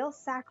hurt. They'll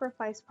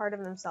sacrifice part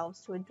of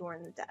themselves to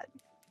adorn the dead.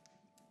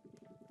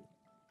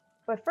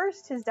 But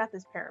first, his death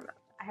is paramount.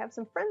 I have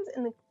some friends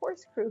in the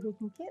horse crew who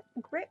can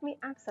grant me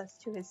access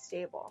to his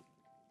stable.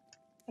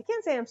 I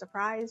can't say I'm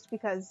surprised,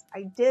 because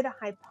I did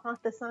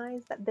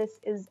hypothesize that this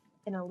is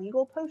an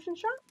illegal potion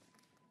shop.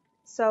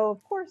 So,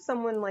 of course,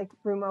 someone like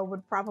Rumo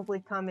would probably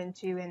come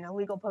into an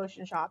illegal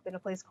potion shop in a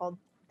place called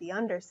the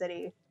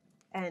Undercity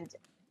and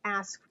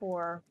ask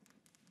for,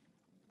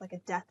 like, a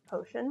death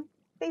potion,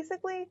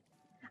 basically.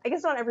 I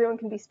guess not everyone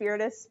can be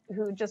Spiritus,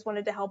 who just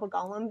wanted to help a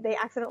golem they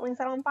accidentally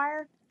set on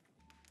fire.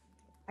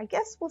 I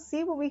guess we'll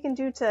see what we can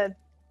do to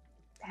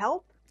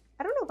help.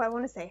 I don't know if I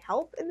want to say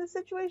help in this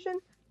situation.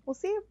 We'll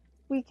see if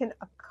we can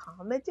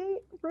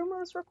accommodate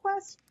Rumo's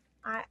request.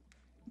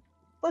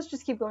 Let's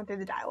just keep going through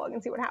the dialogue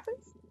and see what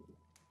happens.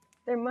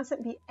 There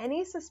mustn't be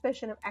any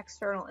suspicion of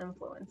external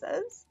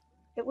influences.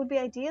 It would be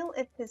ideal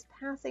if his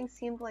passing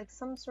seemed like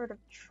some sort of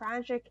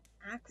tragic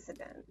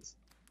accident.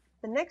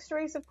 The next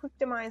race of quick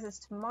demise is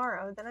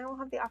tomorrow, then I will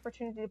have the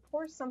opportunity to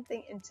pour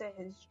something into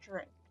his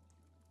drink.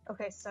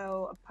 Okay,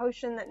 so a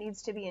potion that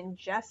needs to be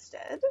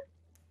ingested.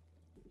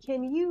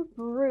 Can you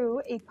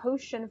brew a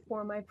potion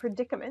for my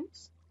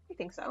predicament? I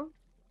think so.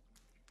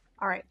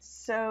 Alright,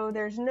 so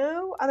there's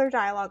no other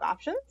dialogue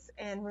options,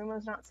 and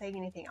Rumo's not saying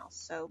anything else.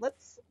 So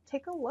let's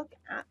take a look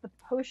at the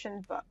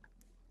potion book.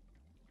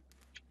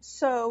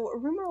 So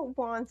Rumo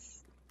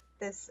wants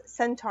this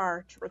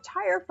centaur to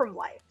retire from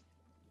life.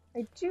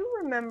 I do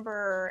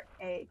remember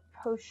a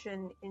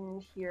potion in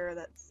here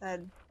that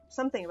said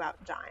something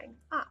about dying.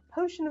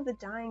 Potion of the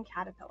dying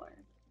caterpillar.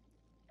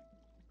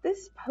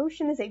 This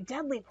potion is a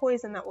deadly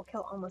poison that will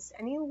kill almost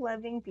any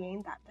living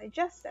being that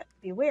digests it.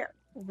 Beware,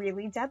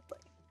 really deadly.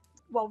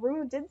 Well,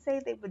 Rumo did say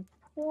they would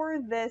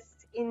pour this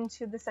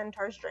into the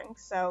centaur's drink,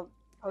 so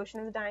Potion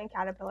of the Dying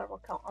Caterpillar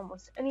will kill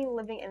almost any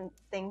living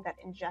thing that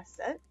ingests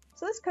it.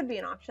 So this could be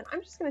an option.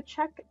 I'm just going to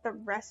check the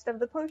rest of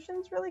the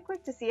potions really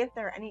quick to see if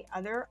there are any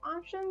other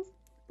options.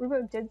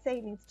 Rumo did say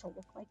it needs to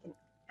look like an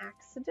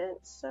accident,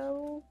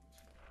 so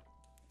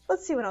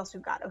Let's see what else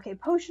we've got. Okay,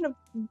 Potion of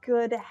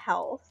Good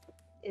Health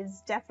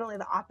is definitely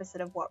the opposite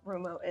of what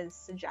Rumo is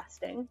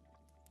suggesting.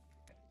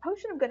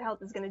 Potion of Good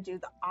Health is going to do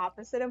the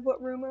opposite of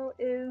what Rumo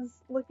is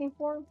looking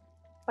for,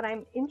 but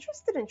I'm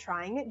interested in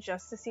trying it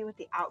just to see what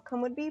the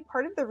outcome would be.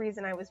 Part of the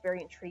reason I was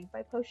very intrigued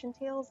by Potion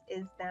Tales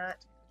is that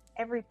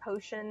every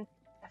potion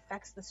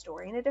affects the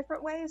story in a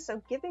different way,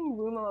 so giving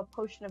Rumo a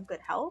Potion of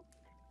Good Health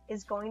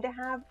is going to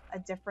have a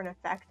different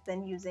effect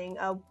than using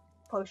a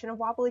Potion of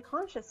Wobbly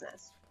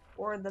Consciousness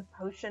or the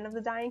Potion of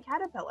the Dying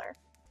Caterpillar.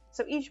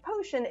 So each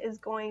potion is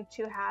going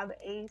to have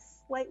a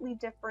slightly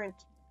different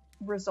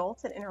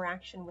result and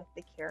interaction with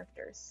the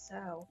characters.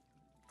 So,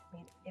 I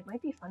mean, it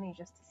might be funny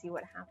just to see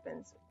what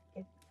happens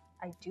if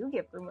I do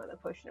give Rumo the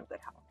Potion of Good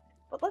Health.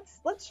 But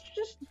let's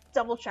just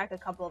double check a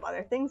couple of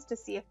other things to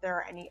see if there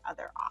are any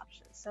other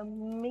options. So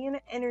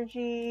mana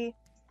energy,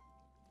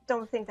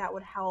 don't think that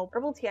would help.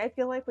 Herbal tea, I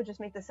feel like, would just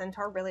make the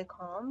centaur really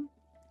calm.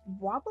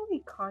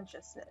 Wobbly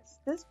consciousness.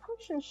 This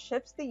potion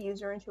shifts the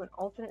user into an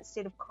alternate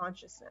state of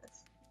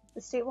consciousness. The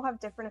state will have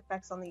different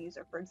effects on the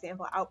user. For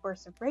example,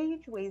 outbursts of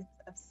rage, waves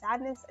of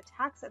sadness,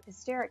 attacks of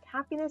hysteric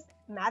happiness,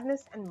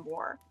 madness, and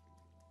more.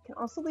 It can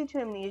also lead to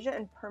amnesia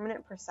and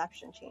permanent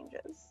perception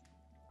changes.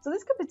 So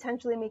this could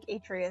potentially make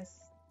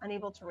Atreus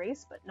unable to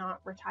race, but not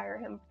retire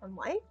him from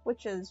life,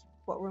 which is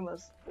what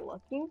Rumo's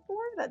looking for.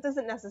 That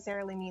doesn't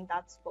necessarily mean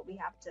that's what we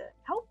have to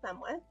help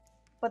them with,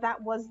 but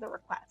that was the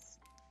request.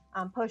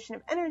 Potion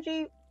of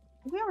Energy.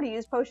 We already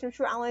used Potion of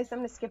True Allies, so I'm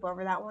going to skip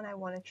over that one. I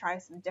want to try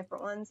some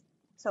different ones.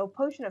 So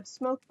Potion of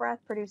Smoke Breath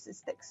produces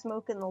thick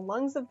smoke in the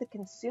lungs of the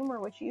consumer,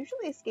 which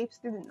usually escapes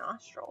through the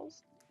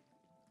nostrils.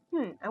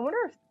 I wonder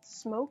if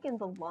smoke in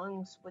the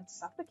lungs would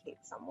suffocate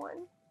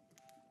someone.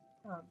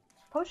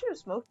 Potion of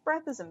Smoke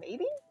Breath is a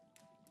maybe?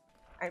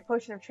 Alright,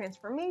 Potion of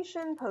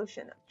Transformation,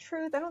 Potion of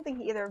Truth. I don't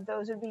think either of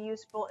those would be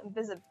useful.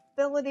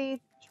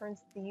 Invisibility turns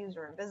the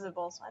user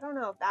invisible, so I don't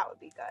know if that would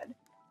be good.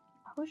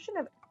 Potion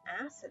of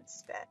Acid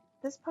Spit.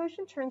 This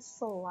potion turns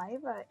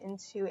saliva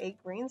into a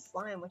green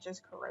slime, which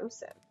is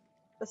corrosive.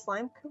 The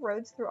slime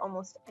corrodes through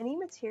almost any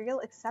material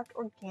except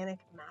organic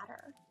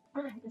matter.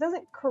 It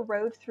doesn't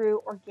corrode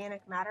through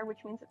organic matter,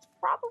 which means it's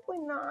probably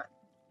not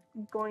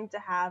going to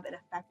have an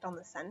effect on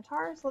the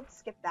centaur, so let's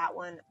skip that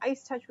one.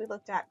 Ice Touch we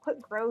looked at.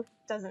 Quick Growth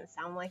doesn't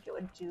sound like it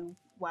would do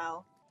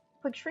well.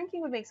 Quick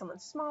Shrinking would make someone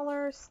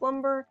smaller.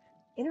 Slumber.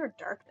 Inner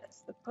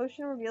Darkness. The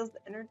potion reveals the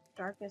inner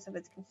darkness of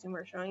its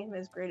consumer, showing him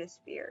his greatest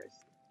fears.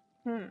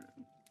 I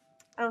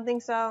don't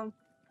think so.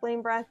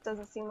 Flame Breath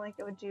doesn't seem like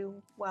it would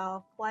do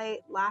well. Flight,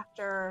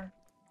 Laughter,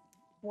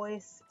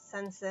 Voice,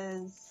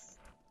 Senses,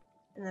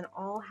 and then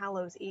All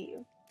Hallows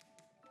Eve.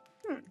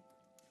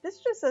 This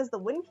just says the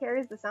wind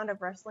carries the sound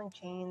of rustling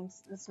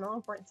chains, the smell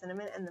of burnt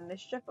cinnamon, and the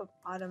mischief of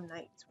autumn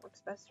nights.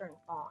 Works best during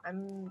fall.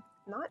 I'm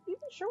not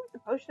even sure what the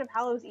Potion of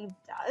Hallows Eve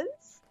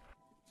does.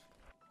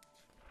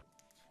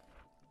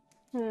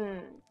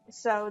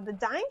 So the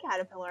Dying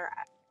Caterpillar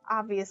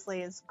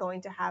obviously is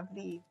going to have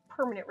the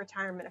permanent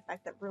retirement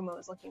effect that Rumo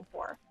is looking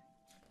for.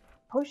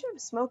 Potion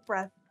of Smoke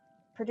Breath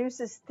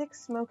produces thick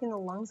smoke in the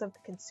lungs of the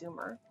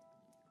consumer.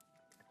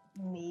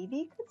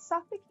 Maybe could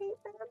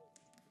suffocate them?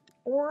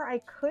 Or I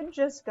could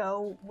just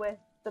go with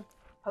the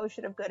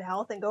Potion of Good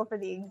Health and go for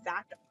the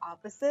exact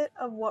opposite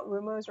of what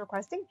Rumo is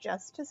requesting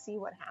just to see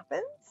what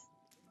happens.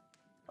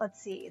 Let's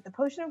see. The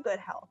Potion of Good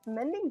Health.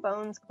 Mending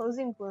bones,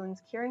 closing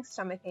wounds, curing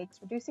stomach aches,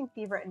 reducing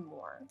fever, and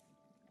more.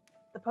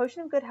 The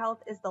Potion of Good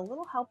Health is the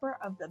little helper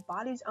of the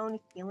body's own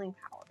healing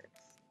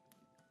powers.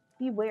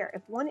 Beware,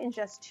 if one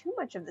ingests too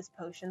much of this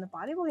potion, the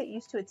body will get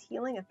used to its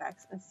healing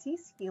effects and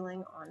cease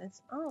healing on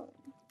its own.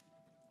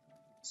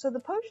 So the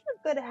Potion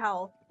of Good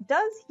Health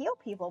does heal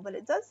people, but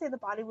it does say the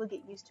body will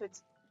get used to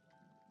its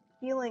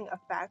healing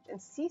effect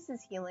and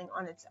ceases healing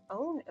on its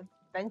own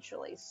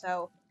eventually,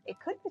 so it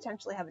could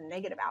potentially have a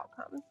negative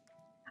outcome.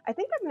 I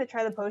think I'm going to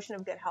try the Potion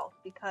of Good Health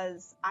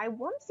because I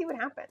want to see what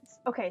happens.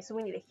 Okay, so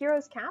we need a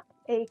Hero's Cap,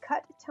 a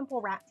Cut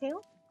Temple Rat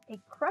Tail, a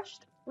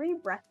Crushed Free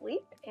Breath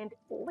Leaf, and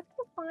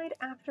Liquefied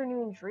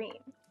Afternoon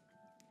Dream.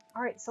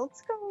 Alright, so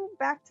let's go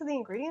back to the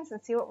ingredients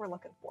and see what we're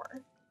looking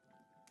for.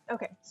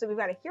 Okay, so we've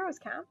got a Hero's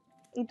Cap,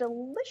 a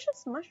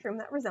delicious mushroom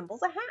that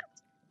resembles a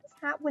hat. This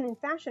hat went in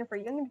fashion for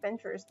young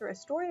adventurers through a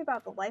story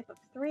about the life of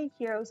 3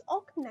 heroes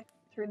all connected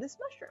through this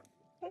mushroom.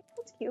 Okay,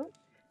 that's cute.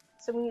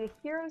 So we need a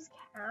Hero's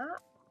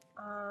Cap.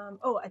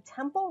 A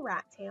Temple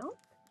Rat Tail.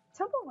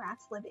 Temple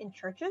rats live in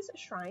churches,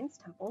 shrines,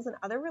 temples, and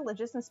other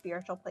religious and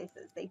spiritual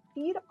places. They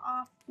feed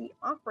off the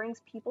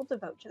offerings people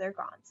devote to their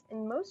gods.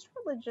 In most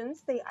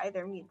religions, they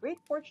either mean great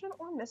fortune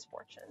or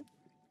misfortune.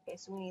 Okay,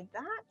 so we need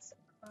that.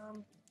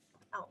 What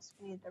else?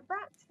 We need the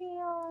rat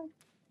tail.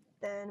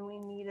 Then we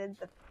needed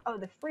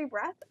the free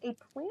breath. A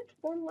plant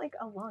formed like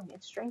a lung.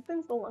 It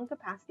strengthens the lung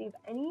capacity of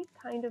any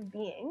kind of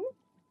being.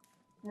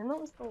 And then what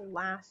was the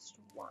last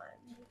one?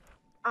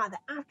 The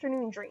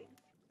afternoon dream.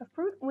 A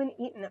fruit, when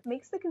eaten,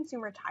 makes the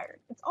consumer tired.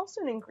 It's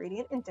also an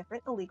ingredient in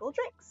different illegal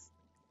drinks.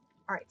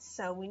 Alright,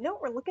 so we know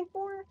what we're looking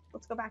for.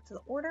 Let's go back to the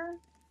order.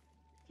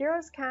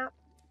 Hero's Cap,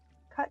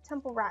 Cut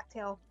Temple Rat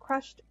Tail,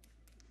 Crushed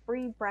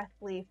Free Breath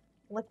Leaf,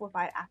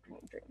 liquefied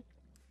afternoon dream.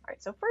 All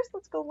right, so first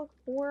let's go look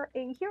for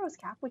a hero's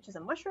cap, which is a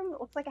mushroom that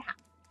looks like a hat.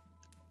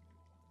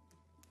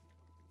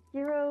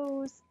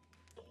 Hero's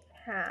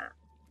cap.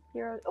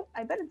 Oh,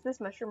 I bet it's this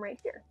mushroom right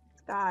here.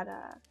 It's got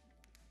a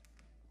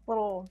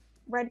little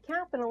red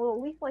cap and a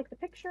little leaf like the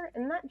picture,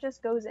 and that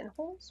just goes in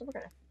whole, so we're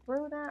gonna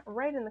throw that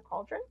right in the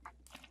cauldron.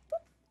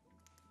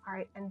 All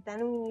right, and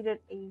then we needed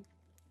a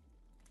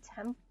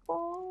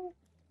temple.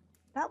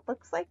 That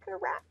looks like a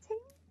rat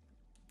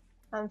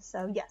tail.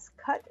 So yes,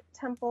 cut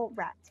temple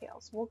rat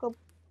tails. We'll go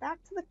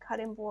back to the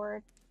cutting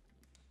board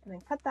and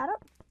then cut that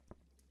up.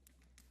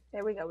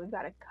 There we go. We've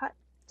got a cut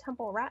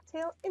temple rat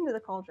tail. Into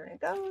the cauldron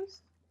it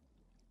goes.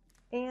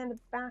 And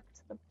back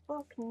to the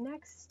book.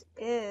 Next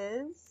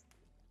is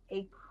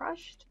a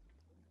crushed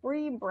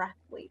free breath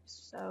leaf.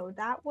 So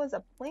that was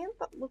a plant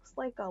that looks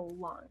like a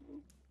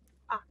lung.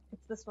 Ah,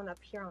 it's this one up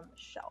here on the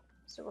shelf.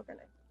 So we're gonna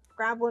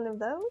grab one of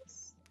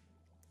those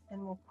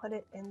and we'll put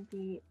it in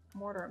the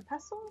mortar and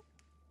pestle.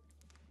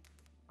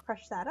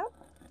 Crush that up.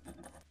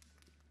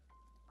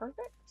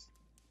 Perfect.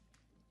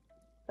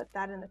 Put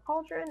that in the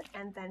cauldron,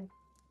 and then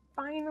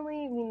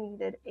finally we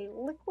needed a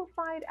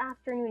liquefied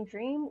afternoon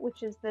dream,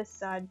 which is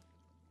this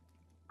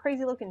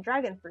crazy looking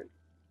dragon fruit.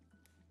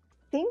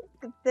 I think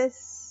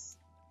this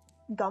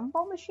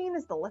gumball machine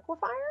is the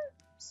liquefier.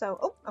 So,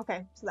 oh,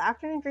 okay, so the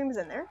afternoon dream is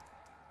in there.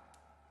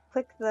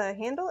 Click the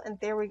handle and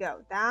there we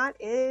go. That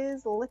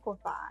is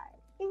liquefied.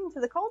 Into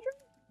the cauldron.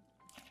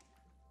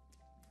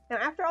 Now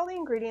after all the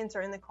ingredients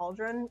are in the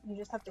cauldron, you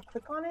just have to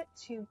click on it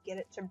to get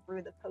it to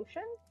brew the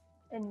potion.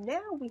 And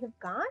now we have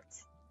got,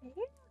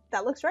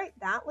 that looks right.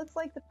 That looks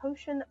like the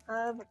potion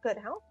of good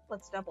health.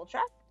 Let's double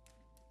check.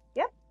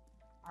 Yep.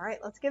 All right,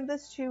 let's give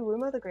this to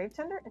Rumo the Grave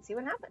Tender and see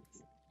what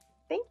happens.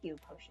 Thank you,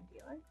 potion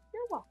dealer.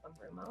 You're welcome,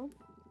 Rumo.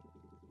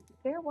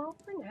 Farewell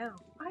for now.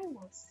 I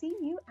will see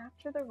you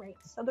after the race.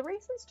 So the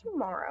race is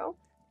tomorrow.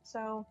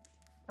 So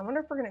I wonder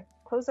if we're going to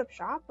close up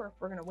shop or if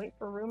we're going to wait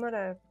for Rumo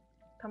to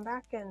come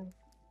back and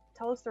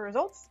tell us the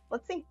results.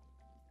 Let's see.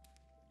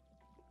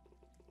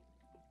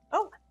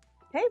 Oh,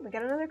 hey, we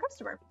got another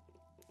customer.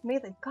 May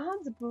the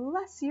gods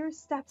bless your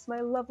steps,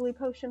 my lovely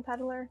potion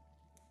peddler.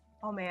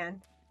 Oh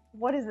man,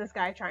 what is this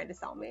guy trying to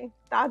sell me?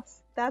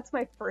 That's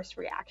my first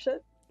reaction.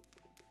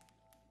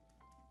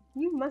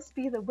 You must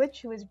be the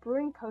witch who is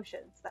brewing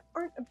potions that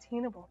aren't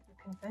obtainable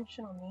through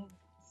conventional means.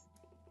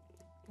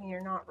 I mean,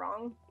 you're not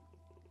wrong.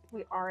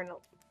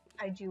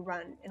 I do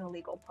run an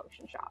illegal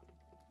potion shop.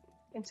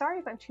 I'm sorry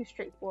if I'm too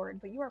straightforward,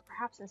 but you are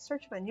perhaps in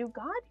search of a new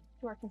god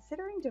you are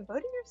considering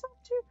devoting yourself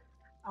to?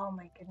 Oh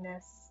my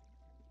goodness.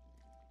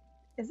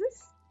 Is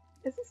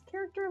this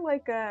character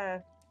like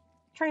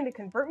trying to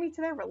convert me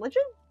to their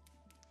religion?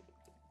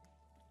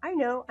 I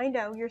know,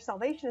 your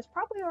salvation is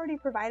probably already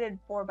provided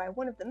for by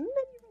one of the many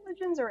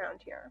religions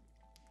around here.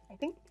 I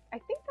think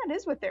that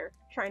is what they're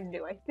trying to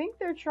do. I think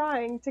they're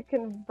trying to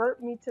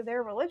convert me to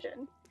their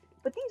religion.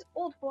 But these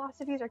old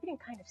philosophies are getting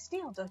kind of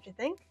stale, don't you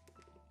think?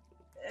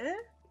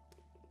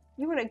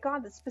 You want a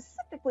god that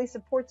specifically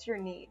supports your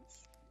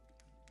needs.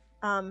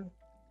 How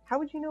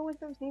would you know what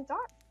those needs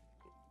are?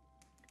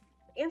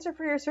 The answer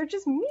for your search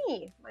is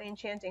me, my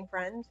enchanting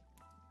friend.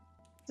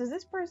 Is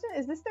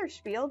this their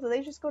spiel? Do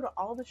they just go to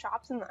all the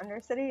shops in the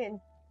Undercity and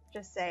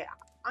just say,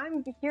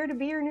 I'm here to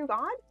be your new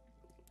god?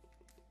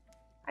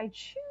 I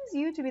choose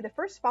you to be the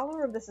first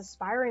follower of this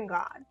aspiring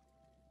god.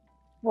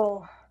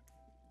 Well,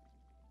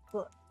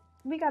 look,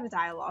 we got a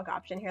dialogue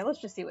option here. Let's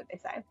just see what they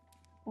say.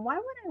 Why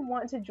would I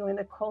want to join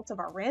the cult of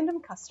a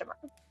random customer?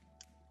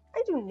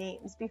 I do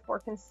names before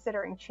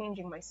considering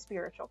changing my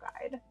spiritual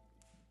guide.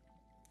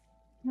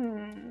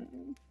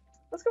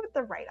 Let's go with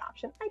the right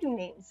option. I do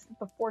names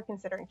before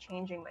considering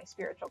changing my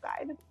spiritual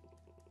guide.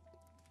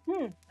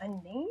 A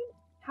name?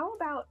 How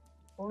about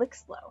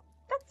Lixlow?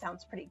 That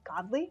sounds pretty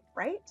godly,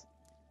 right?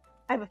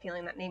 I have a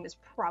feeling that name is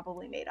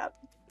probably made up.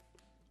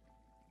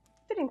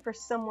 Fitting for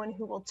someone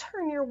who will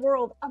turn your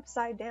world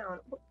upside down.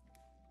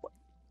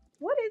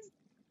 What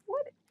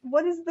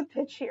is the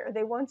pitch here?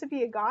 They want to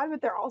be a god,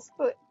 but they're also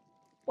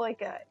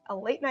like a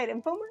late night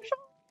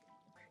infomercial?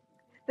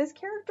 This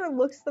character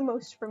looks the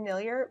most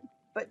familiar,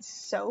 but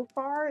so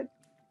far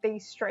they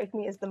strike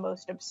me as the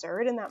most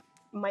absurd, and that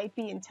might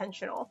be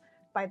intentional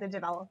by the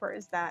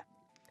developers, that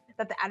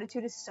the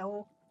attitude is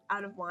so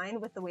out of line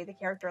with the way the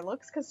character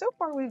looks, because so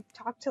far we've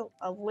talked to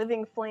a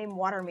living flame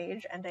water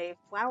mage and a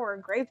flower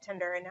grave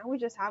tender, and now we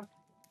just have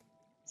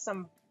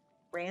some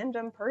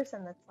random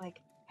person that's like,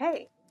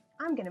 hey,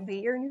 I'm gonna be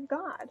your new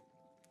god.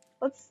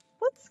 Let's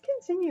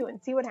continue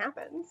and see what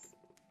happens.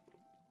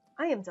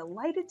 I am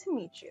delighted to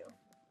meet you.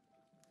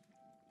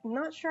 I'm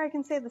not sure I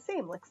can say the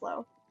same,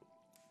 Lixlow.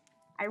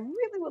 I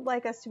really would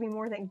like us to be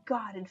more than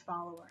god and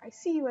follower. I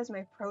see you as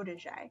my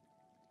protege.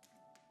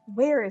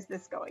 Where is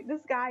this going?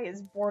 This guy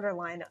is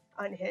borderline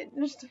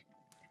unhinged.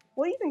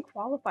 What even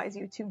qualifies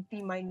you to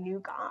be my new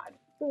god?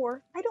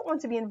 Or, I don't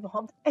want to be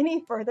involved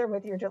any further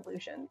with your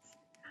delusions.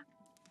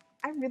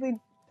 I'm going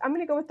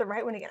to go with the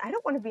right one again. I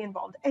don't want to be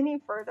involved any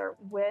further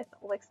with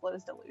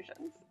Lixlow's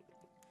delusions.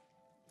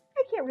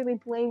 I can't really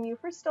blame you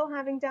for still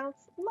having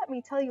doubts. Let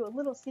me tell you a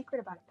little secret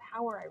about a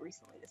power I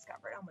recently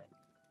discovered.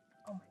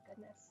 Oh my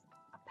goodness.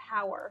 A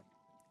power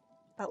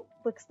that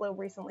Lixlow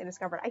recently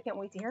discovered. I can't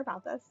wait to hear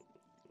about this.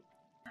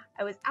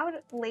 I was out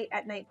late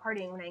at night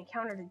partying when I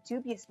encountered a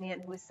dubious man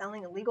who was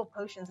selling illegal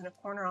potions in a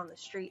corner on the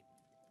street.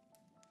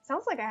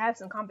 Sounds like I have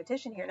some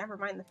competition here, never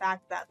mind the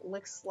fact that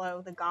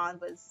Lixlow, the god,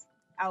 was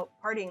out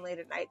partying late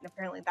at night, and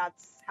apparently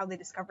that's how they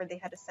discovered they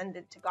had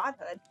ascended to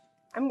godhood.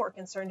 I'm more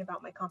concerned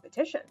about my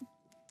competition.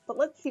 But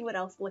let's see what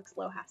else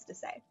Lixlow has to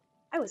say.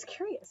 I was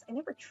curious. I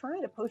never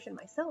tried a potion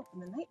myself,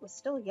 and the night was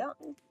still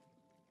young.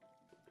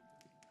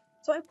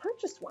 So I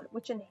purchased one,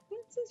 which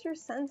enhances your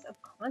sense of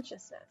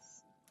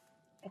consciousness.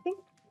 I think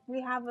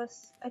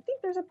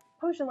there's a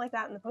potion like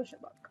that in the potion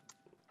book.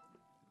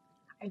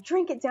 I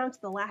drank it down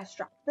to the last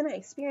drop. Then I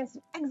experienced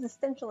an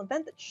existential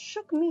event that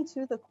shook me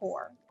to the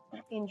core.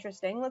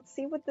 Interesting. Let's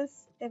see what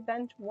this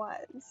event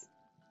was.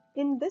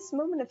 In this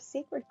moment of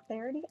sacred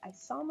clarity, I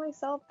saw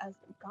myself as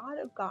the god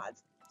of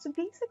gods. So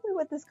basically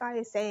what this guy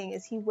is saying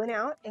is he went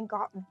out and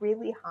got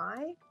really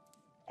high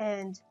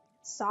and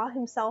saw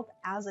himself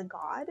as a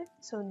god.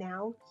 So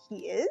now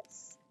he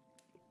is.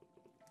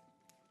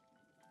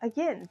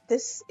 Again,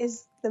 this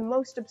is the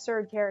most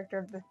absurd character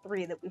of the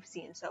three that we've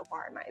seen so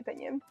far, in my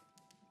opinion.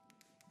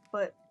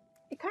 But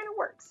it kind of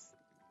works.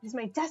 It is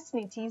my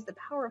destiny to use the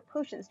power of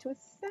potions to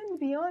ascend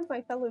beyond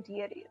my fellow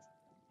deities.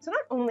 So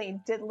not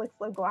only did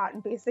Lixlow go out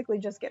and basically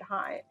just get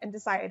high and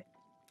decide,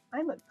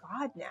 I'm a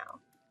god now,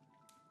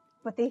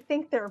 but they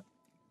think they're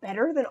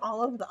better than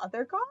all of the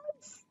other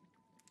gods?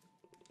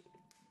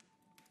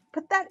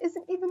 But that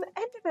isn't even the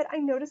end of it. I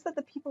noticed that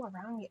the people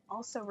around me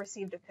also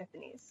received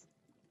epiphanies.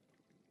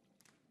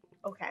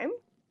 Okay.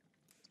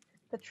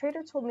 The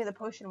trader told me the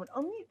potion would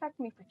only affect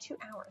me for 2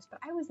 hours, but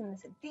I was in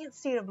this advanced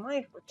state of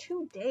mind for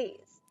 2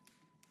 days.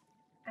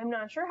 I'm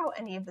not sure how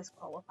any of this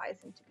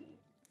qualifies him to be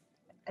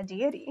a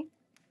deity.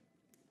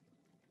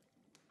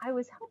 I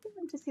was helping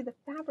them to see the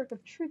fabric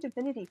of true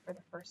divinity for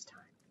the first time.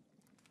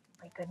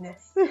 My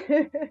goodness.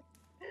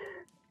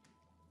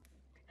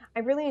 I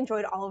really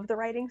enjoyed all of the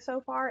writing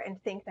so far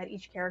and think that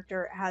each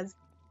character has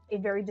a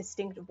very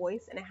distinct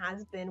voice and it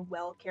has been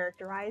well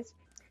characterized.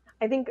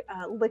 I think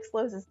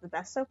Lixlow's is the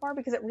best so far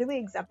because it really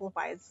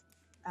exemplifies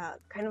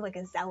kind of like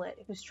a zealot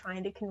who's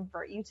trying to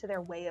convert you to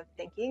their way of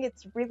thinking.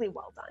 It's really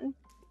well done.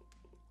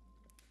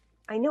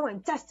 I know I'm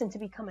destined to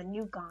become a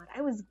new god.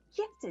 I was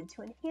gifted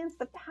to enhance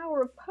the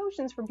power of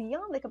potions for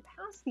beyond the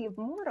capacity of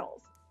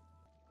mortals.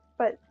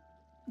 But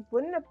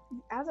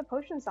as a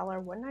potion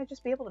seller, wouldn't I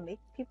just be able to make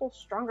people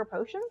stronger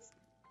potions?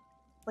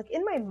 Like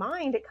in my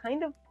mind, it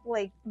kind of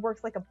like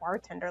works like a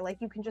bartender. Like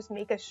you can just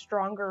make a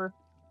stronger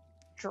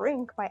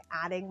drink by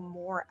adding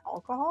more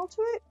alcohol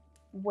to it.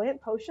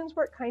 Wouldn't potions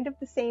work kind of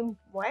the same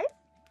way?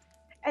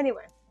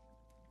 Anyway,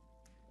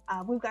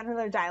 we've got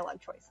another dialogue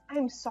choice.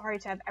 I'm sorry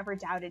to have ever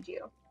doubted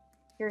you.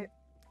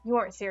 You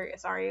aren't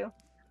serious, are you?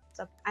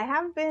 So I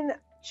have been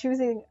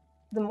choosing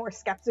the more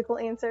skeptical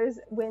answers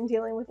when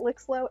dealing with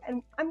Lixlow,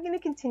 and I'm going to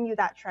continue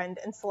that trend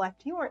and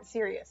select you aren't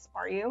serious,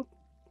 are you?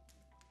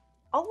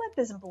 I'll let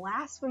this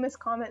blasphemous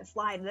comment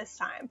slide this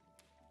time.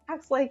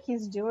 Acts like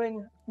he's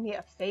doing me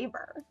a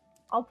favor.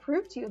 I'll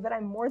prove to you that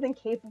I'm more than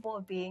capable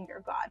of being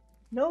your god.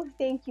 No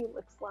thank you,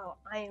 Lixlow.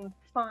 I am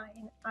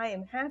fine. I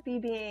am happy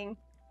being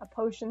a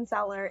potion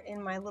seller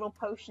in my little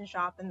potion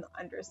shop in the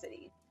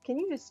Undercity. Can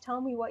you just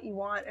tell me what you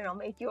want and I'll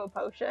make you a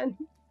potion?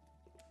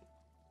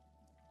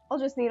 I'll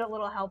just need a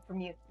little help from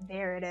you.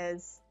 There it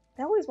is.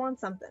 They always want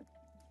something.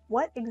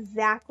 What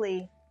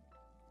exactly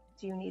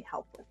do you need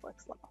help with,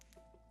 Lixlow?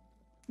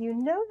 You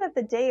know that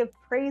the day of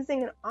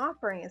praising and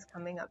offering is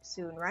coming up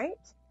soon, right?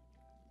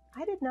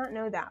 I did not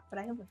know that, but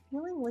I have a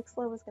feeling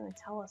Lixlow was going to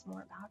tell us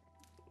more about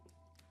it.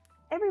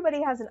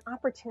 Everybody has an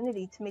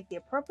opportunity to make the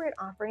appropriate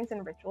offerings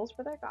and rituals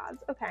for their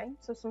gods. Okay,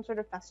 so some sort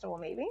of festival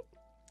maybe.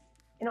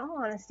 In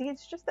all honesty,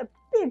 it's just a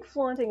big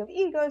flaunting of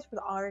egos for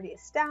the already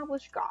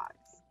established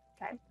gods.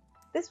 Okay,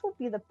 this will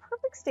be the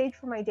perfect stage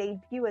for my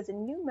debut as a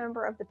new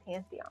member of the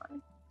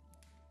Pantheon.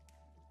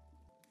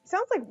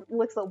 Sounds like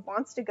Lixlow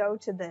wants to go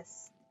to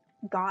this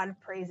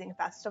god-praising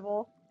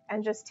festival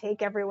and just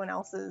take everyone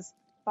else's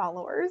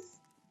followers.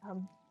 I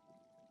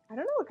don't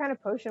know what kind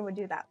of potion would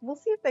do that. We'll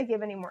see if they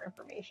give any more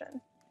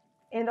information.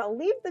 And I'll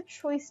leave the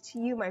choice to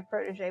you, my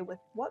protege, with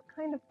what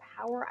kind of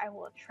power I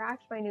will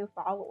attract my new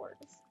followers.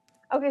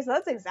 Okay, so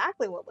that's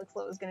exactly what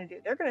Lixlow is going to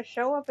do. They're going to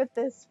show up at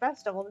this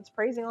festival that's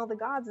praising all the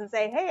gods and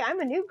say, hey, I'm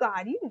a new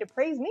god. You need to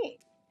praise me.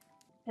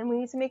 And we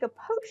need to make a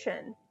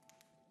potion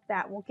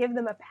that will give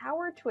them a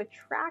power to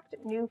attract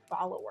new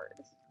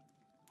followers.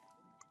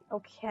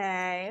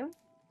 Okay,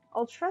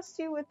 I'll trust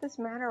you with this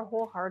matter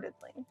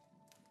wholeheartedly.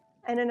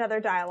 And another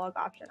dialogue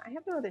option. I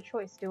have no other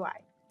choice, do I?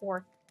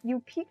 Or,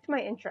 you piqued my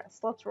interest.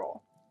 Let's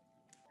roll.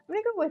 I'm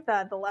going to go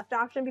with the left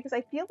option because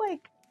I feel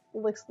like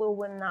Lixlow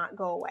will not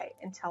go away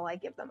until I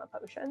give them a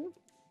potion.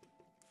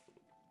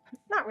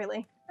 Not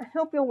really. I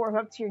hope you'll warm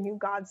up to your new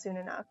god soon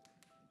enough.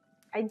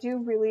 I do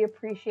really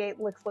appreciate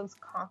Lixlow's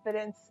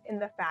confidence in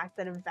the fact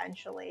that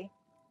eventually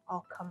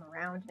I'll come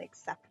around and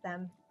accept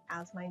them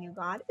as my new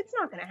god. It's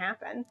not going to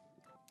happen.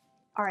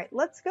 All right,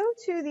 let's go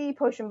to the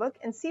potion book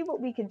and see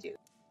what we can do.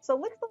 So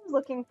Lixlo is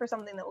looking for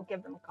something that will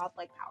give them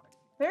godlike power.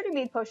 We already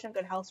made Potion of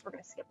Good Health, so we're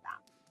going to skip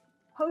that.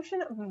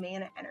 Potion of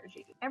Mana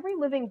Energy. Every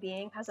living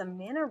being has a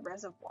mana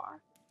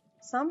reservoir.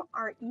 Some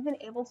are even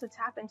able to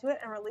tap into it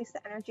and release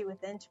the energy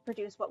within to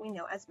produce what we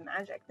know as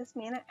magic. This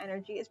mana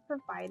energy is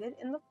provided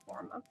in the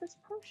form of this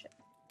potion.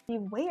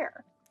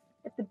 Beware!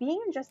 If the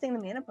being ingesting the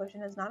mana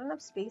potion has not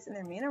enough space in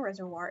their mana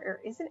reservoir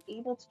or isn't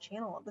able to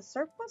channel it, the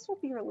surplus will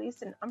be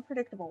released in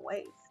unpredictable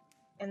ways.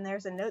 And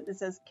there's a note that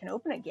says, can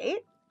open a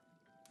gate?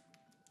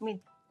 I mean,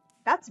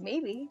 that's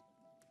maybe.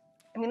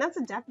 I mean, that's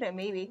a definite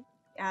maybe.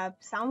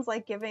 Sounds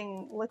like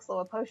giving Lixlo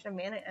a potion of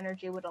mana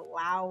energy would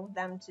allow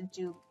them to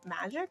do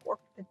magic or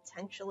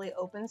potentially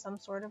open some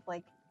sort of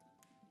like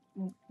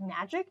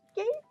magic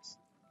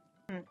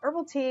gate.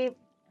 Herbal tea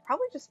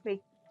probably just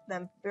make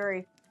them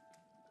very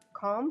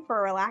calm for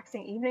a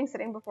relaxing evening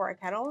sitting before a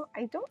kettle.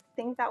 I don't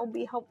think that will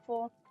be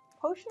helpful.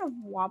 Potion of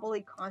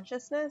wobbly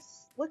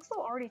consciousness. Lixlo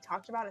already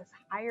talked about his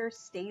higher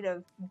state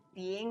of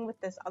being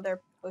with this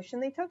other potion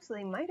they took, so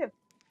they might have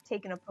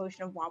taken a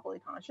potion of wobbly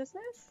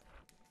consciousness.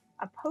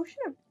 A potion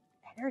of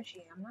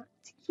energy.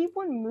 To keep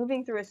one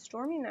moving through a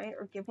stormy night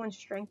or give one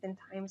strength in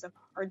times of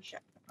hardship.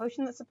 A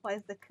potion that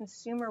supplies the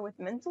consumer with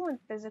mental and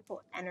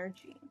physical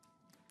energy.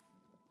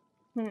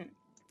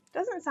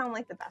 Doesn't sound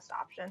like the best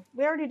option.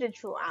 We already did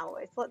True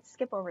Alloy, so let's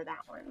skip over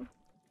that one.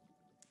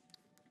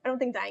 I don't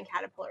think Dying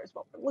Caterpillar is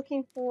what we're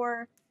looking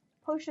for.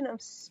 Potion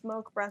of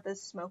Smoke Breath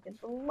is smoke in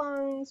the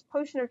lungs.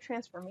 Potion of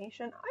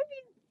Transformation. I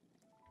mean,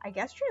 I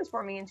guess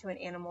transforming into an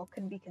animal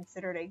could be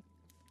considered a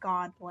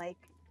godlike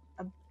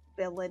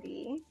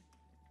ability.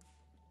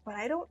 But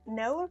I don't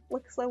know if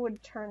Lixlo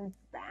would turn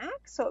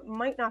back, so it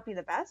might not be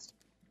the best.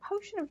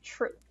 Potion of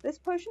Truth. This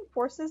potion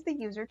forces the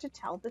user to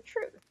tell the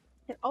truth.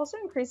 It also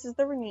increases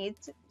the need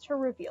to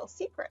reveal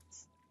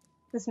secrets.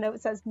 This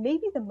note says,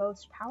 maybe the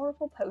most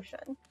powerful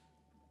potion.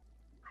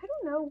 I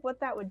don't know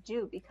what that would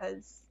do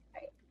because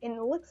in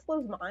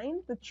Lixlo's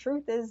mind, the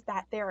truth is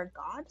that they're a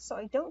god, so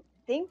I don't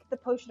think the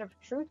Potion of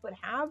Truth would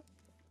have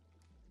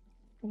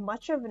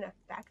much of an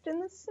effect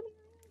in this scenario,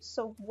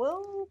 so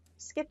we'll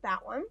skip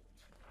that one.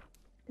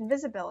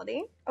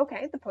 Invisibility.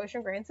 Okay, the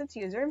potion grants its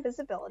user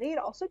invisibility. It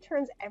also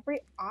turns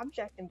every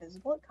object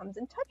invisible it comes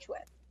in touch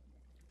with.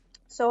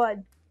 So a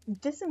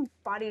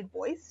disembodied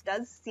voice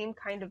does seem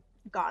kind of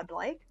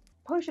godlike.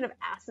 Potion of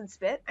Acid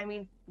Spit. I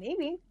mean,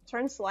 maybe.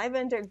 Turns saliva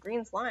into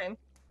green slime.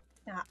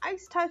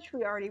 Ice Touch,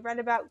 we already read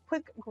about.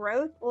 Quick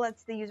Growth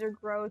lets the user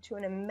grow to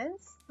an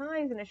immense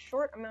size in a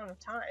short amount of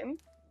time.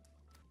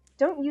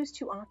 Don't use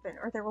too often,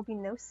 or there will be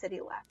no city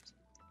left.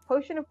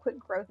 Potion of Quick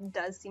Growth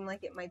does seem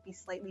like it might be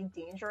slightly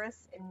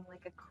dangerous in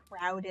like a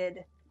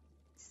crowded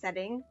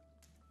setting,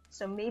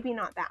 so maybe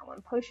not that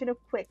one. Potion of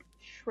Quick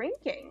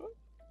Shrinking.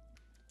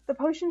 The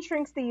potion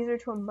shrinks the user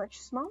to a much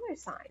smaller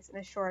size in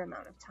a short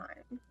amount of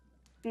time.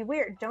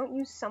 Beware, don't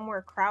use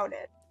somewhere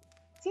crowded.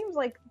 Seems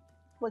like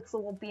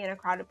Lixlo will be in a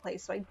crowded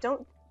place, so I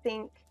don't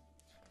think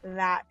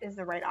that is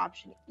the right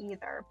option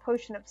either.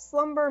 Potion of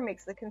Slumber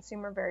makes the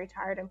consumer very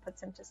tired and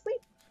puts him to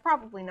sleep.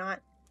 Probably not.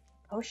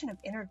 Potion of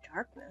Inner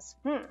Darkness.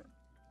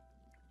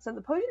 So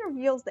the potion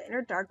reveals the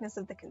inner darkness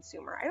of the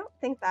consumer. I don't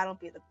think that'll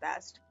be the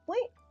best.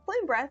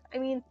 Flame Breath, I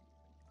mean,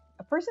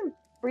 a person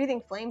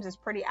breathing flames is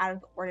pretty out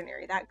of the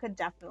ordinary. That could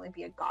definitely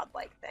be a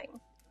godlike thing.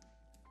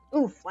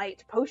 Ooh,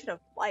 Flight. Potion of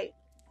Flight.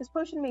 This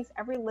potion makes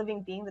every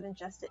living being that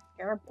ingests it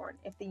airborne.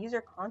 If the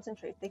user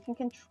concentrates, they can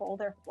control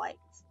their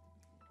flights.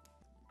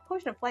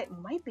 Potion of Flight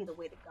might be the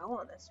way to go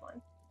on this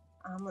one.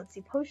 Let's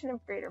see. Potion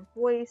of Greater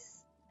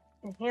Voice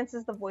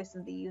enhances the voice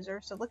of the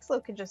user, so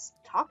Lixlo could just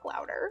talk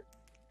louder.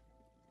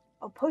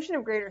 Oh, Potion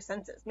of Greater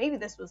Senses. Maybe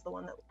this was the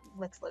one that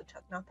Lixlo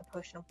took, not the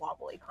Potion of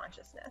Wobbly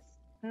Consciousness.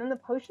 And then the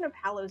Potion of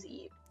Hallows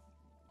Eve.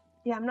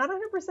 Yeah, I'm not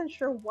 100%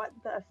 sure what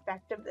the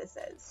effect of this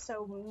is.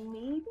 So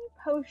maybe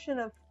Potion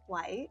of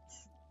Flight.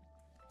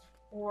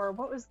 Or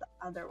what was the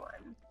other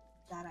one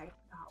that I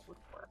thought would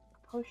work?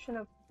 Potion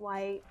of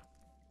Flight.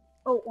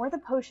 Oh, or the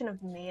Potion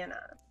of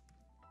Mana.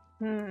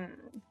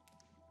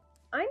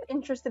 I'm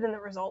interested in the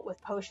result with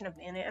Potion of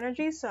Mana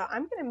Energy, so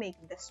I'm going to make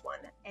this one.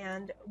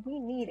 And we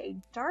need a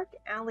Dark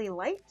Alley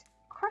Light,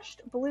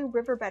 Crushed Blue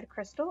Riverbed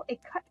Crystal, a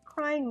Cut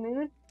Crying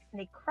Moon,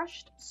 and a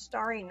Crushed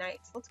Starry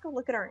Night. So let's go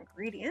look at our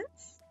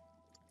ingredients.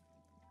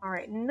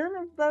 Alright, none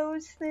of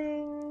those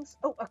things.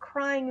 Oh, a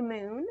Crying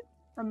Moon.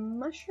 A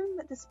mushroom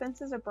that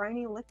dispenses a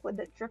briny liquid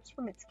that drips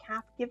from its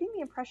cap, giving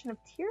the impression of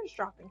tears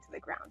dropping to the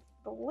ground.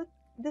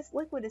 This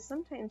liquid is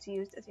sometimes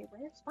used as a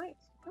rare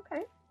spice.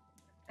 Okay.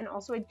 And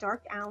also a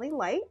Dark Alley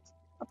Light,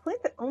 a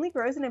plant that only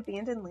grows in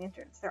abandoned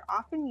lanterns. They're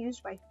often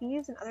used by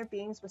thieves and other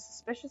beings with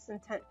suspicious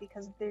intent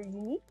because of their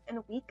unique and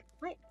weak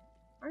light.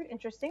 Alright,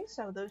 interesting.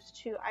 So those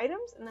two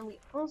items, and then we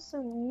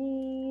also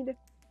need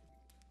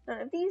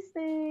none of these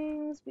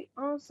things. We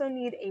also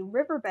need a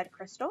Riverbed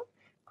Crystal.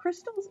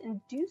 Crystals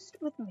induced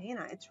with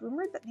mana. It's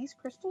rumored that these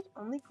crystals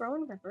only grow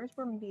in rivers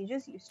where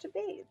mages used to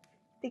bathe.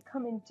 They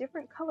come in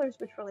different colors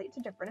which relate to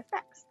different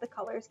effects. The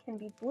colors can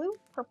be blue,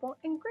 purple,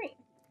 and green.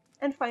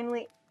 And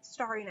finally,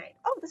 Starry Night.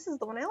 Oh, this is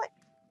the one I like.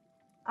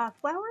 A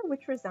flower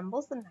which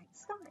resembles the night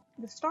sky.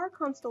 The star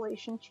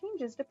constellation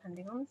changes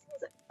depending on the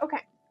season.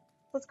 Okay,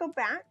 let's go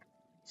back.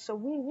 So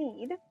we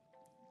need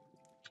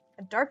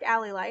a dark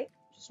alley light,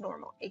 just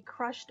normal, a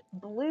crushed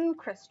blue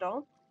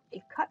crystal,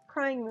 a cut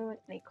crying moon,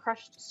 and a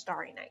crushed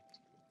starry night.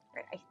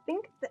 Right, I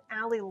think the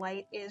alley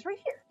light is right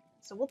here.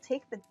 So we'll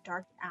take the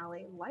dark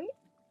alley light.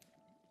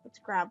 Let's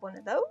grab one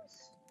of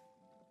those.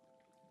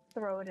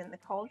 Throw it in the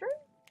cauldron.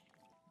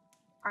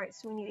 All right,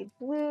 so we need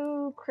a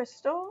blue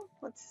crystal.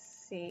 Let's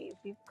see,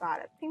 we've got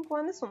a pink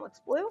one. This one looks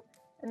blue,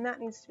 and that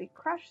needs to be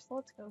crushed. So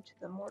let's go to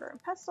the mortar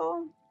and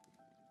pestle.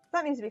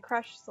 That needs to be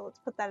crushed, so let's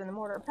put that in the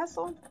mortar and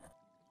pestle.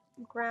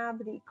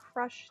 Grab the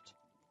crushed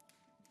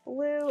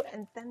blue,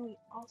 and then we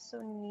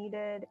also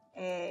needed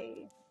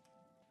a,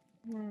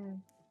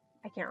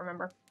 I can't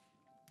remember.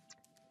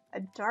 A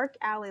dark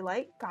alley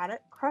light, got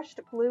it. Crushed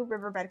blue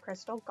riverbed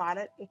crystal, got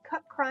it. A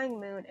cut crying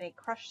moon, and a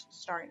crushed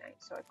starry night.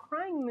 So a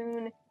crying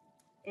moon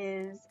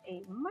is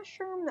a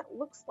mushroom that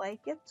looks like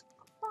it's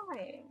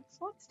crying.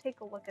 So let's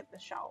take a look at the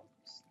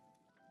shelves.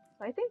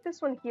 So I think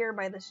this one here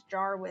by this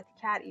jar with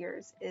cat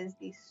ears is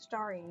the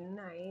starry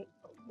night,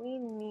 but we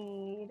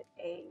need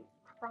a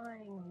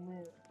crying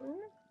moon.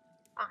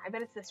 Ah, I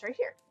bet it's this right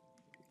here.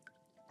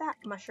 That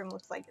mushroom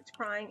looks like it's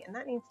crying, and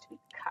that needs to be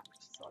cut.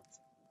 So let's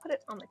put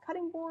it on the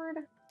cutting board.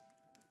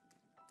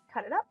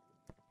 Cut it up.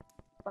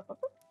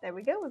 There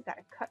we go. We've got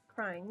a cut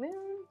crying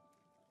moon.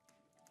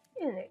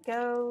 In it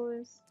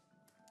goes.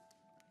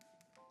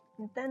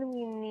 And then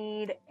we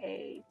need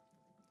a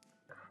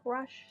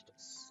crushed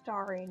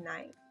starry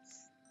night.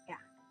 Yeah,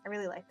 I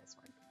really like this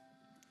one.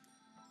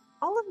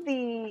 All of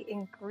the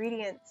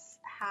ingredients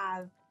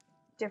have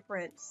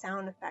different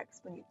sound effects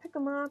when you pick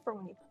them up or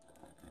when you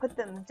put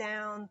them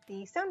down.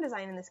 The sound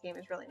design in this game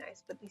is really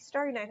nice, but the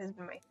starry night has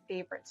been my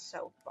favorite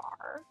so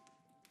far.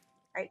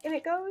 All right, in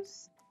it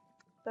goes.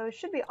 Those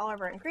should be all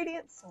of our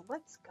ingredients, so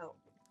let's go.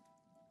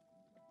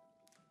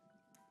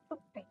 Oh,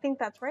 I think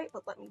that's right,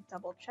 but let me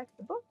double check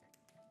the book.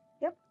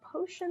 Yep,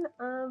 Potion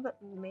of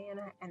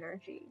Mana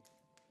Energy.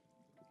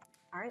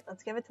 Alright,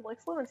 let's give it to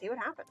Lixlow and see what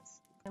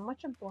happens. And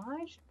much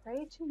obliged,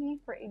 pray to me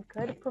for a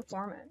good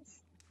performance.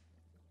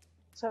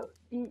 So,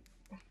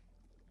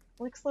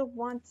 Lixlow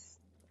wants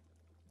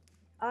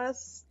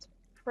us to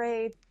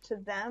pray to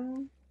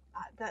them.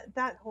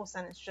 That whole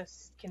sentence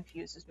just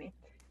confuses me.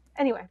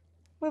 Anyway,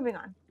 moving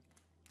on.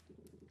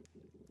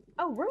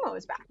 Oh, Rumo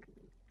is back.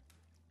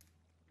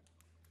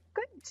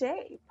 Good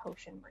day,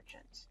 potion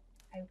merchant.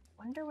 I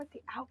wonder what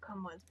the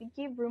outcome was. We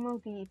gave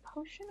Rumo the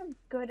Potion of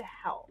Good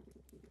Health.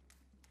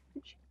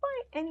 Did you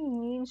by any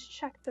means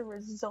check the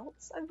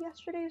results of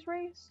yesterday's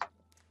race?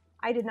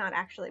 I did not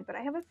actually, but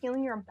I have a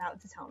feeling you're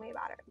about to tell me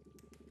about it.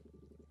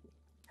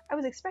 I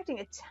was expecting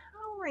a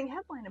towering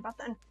headline about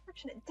the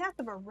unfortunate death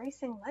of a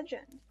racing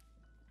legend.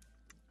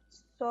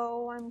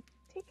 So I'm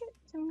taking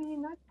it to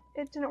mean that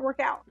it didn't work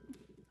out.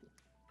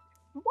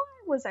 Why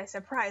was I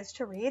surprised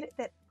to read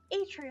that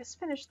Atreus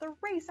finished the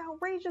race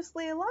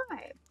outrageously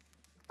alive?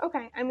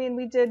 Okay, I mean,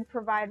 we did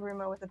provide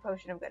Rumo with a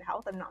Potion of Good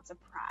Health. I'm not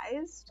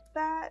surprised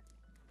that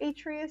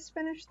Atreus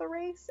finished the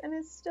race and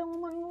is still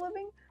among the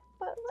living,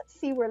 but let's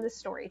see where this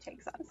story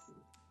takes us.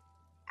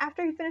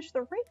 After he finished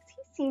the race,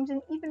 he seemed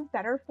in even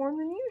better form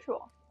than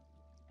usual.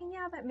 And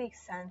yeah, that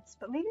makes sense,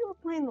 but maybe we're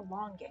playing the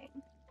long game,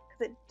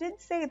 because it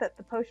did say that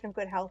the Potion of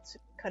Good Health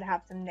could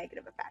have some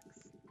negative effects.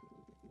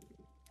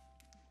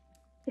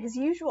 His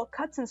usual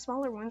cuts and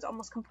smaller wounds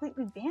almost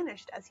completely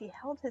vanished as he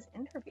held his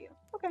interview.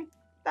 Okay,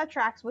 that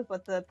tracks with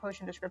what the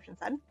potion description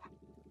said.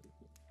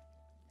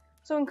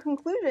 So in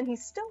conclusion,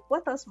 he's still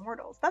with us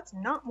mortals. That's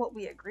not what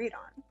we agreed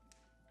on.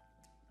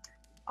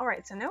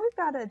 Alright, so now we've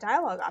got a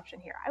dialogue option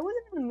here. I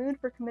wasn't in the mood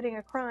for committing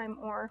a crime,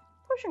 or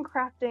potion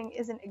crafting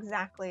isn't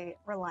exactly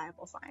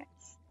reliable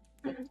science.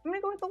 I'm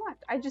gonna go with the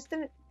left. I just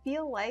didn't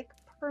feel like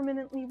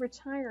permanently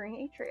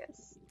retiring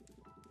Atreus.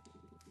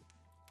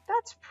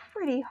 That's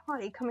pretty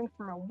haughty coming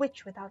from a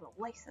witch without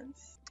a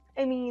license.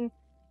 I mean,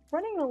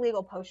 running an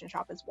illegal potion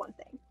shop is one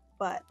thing,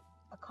 but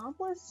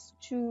accomplice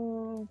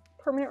to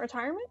permanent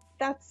retirement?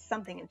 That's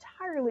something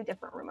entirely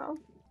different, Rumo.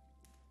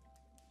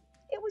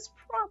 It was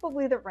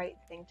probably the right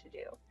thing to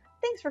do.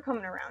 Thanks for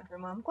coming around,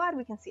 Rumo. I'm glad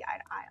we can see eye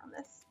to eye on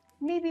this.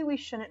 Maybe we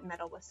shouldn't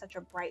meddle with such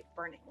a bright,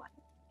 burning light.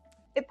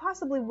 It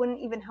possibly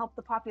wouldn't even help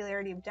the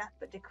popularity of death,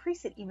 but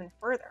decrease it even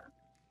further.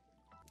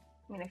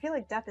 I mean, I feel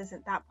like death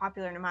isn't that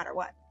popular no matter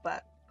what,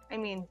 but I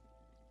mean,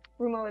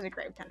 Rumo is a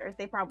grave tender.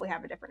 They probably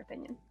have a different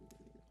opinion.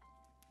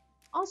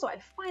 Also, I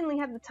finally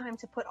had the time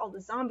to put all the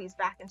zombies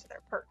back into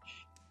their perch.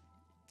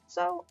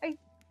 So, I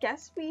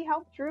guess we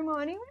helped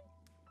Rumo anyway?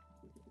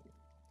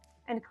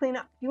 And clean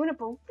up. You wouldn't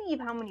believe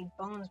how many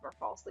bones were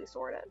falsely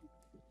sorted.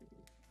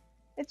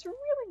 It's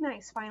really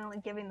nice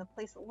finally giving the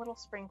place a little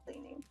spring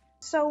cleaning.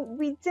 So,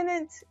 we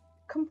didn't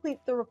complete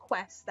the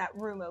request that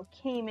Rumo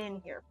came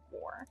in here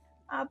for,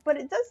 but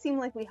it does seem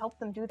like we helped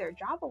them do their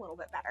job a little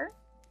bit better.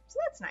 So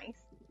that's nice.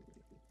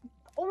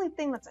 The only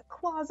thing that's a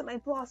clause at my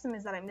blossom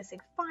is that I'm missing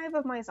 5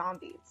 of my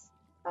zombies.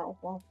 Oh,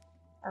 well,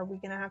 Are we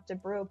gonna have to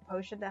brew a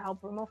potion to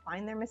help Rumo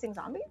find their missing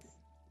zombies?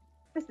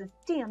 This is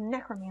damn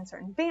necromancer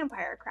and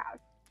vampire crowd.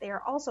 They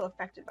are also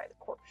affected by the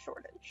corpse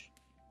shortage.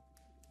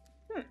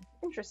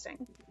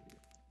 Interesting.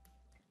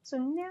 So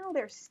now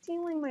they're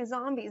stealing my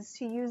zombies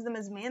to use them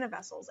as mana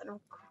vessels and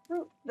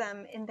recruit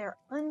them in their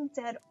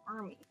undead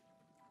army.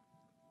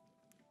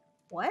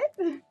 What?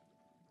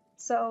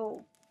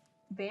 So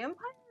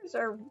vampires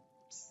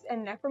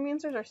and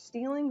necromancers are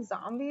stealing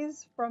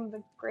zombies from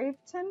the grave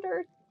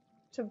tender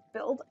to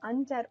build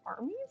undead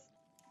armies?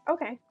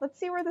 Okay, let's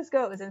see where this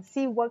goes and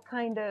see what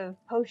kind of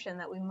potion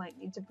that we might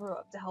need to brew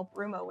up to help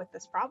Rumo with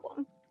this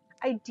problem.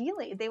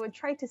 Ideally, they would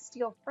try to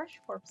steal fresh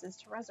corpses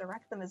to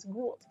resurrect them as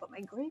ghouls, but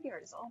my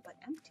graveyard is all but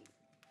empty.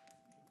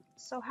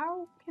 So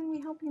how can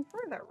we help you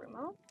further,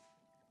 Rumo?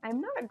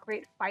 I'm not a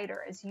great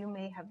fighter, as you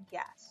may have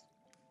guessed.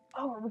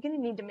 Oh, are we going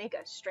to need to make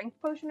a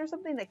strength potion or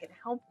something that can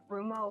help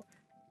Rumo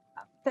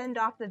fend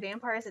off the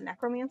vampires and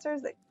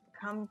necromancers that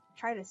come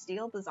try to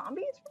steal the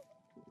zombies?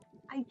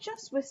 I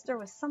just wish there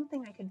was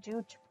something I could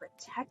do to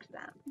protect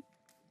them.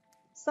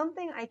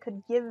 Something I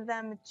could give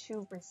them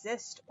to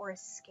resist or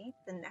escape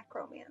the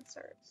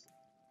necromancers.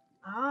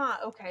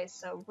 Ah, okay,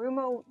 so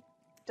Rumo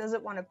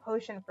doesn't want a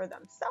potion for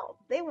themselves.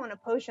 They want a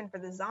potion for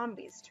the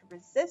zombies to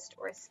resist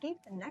or escape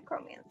the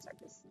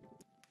necromancers.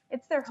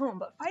 It's their home,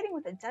 but fighting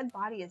with a dead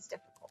body is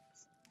difficult.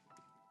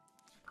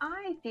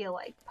 I feel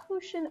like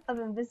Potion of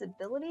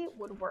Invisibility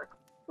would work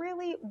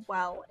really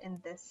well in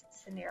this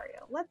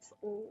scenario. Let's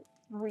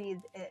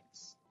read it.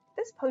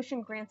 This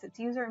potion grants its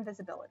user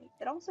invisibility.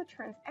 It also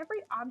turns every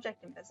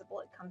object invisible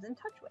it comes in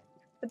touch with.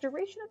 The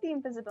duration of the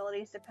invisibility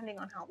is depending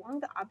on how long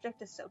the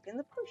object is soaked in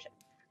the potion.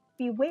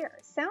 Beware,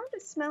 sound,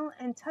 smell,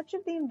 and touch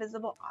of the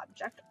invisible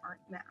object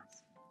aren't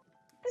masked.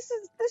 This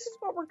is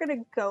what we're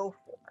gonna go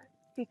for,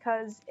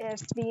 because if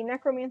the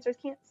necromancers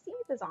can't see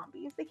the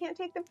zombies, they can't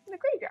take them from the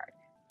graveyard.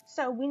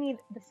 So we need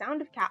the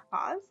sound of cat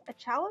paws, a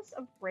chalice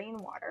of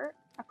rainwater,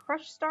 a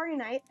crushed starry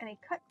night, and a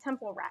cut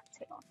temple rat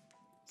tail.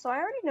 So I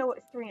already know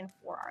what 3 and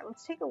 4 are.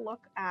 Let's take a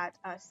look at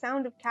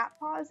Sound of Cat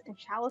Paws and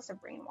Chalice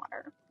of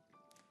Rainwater.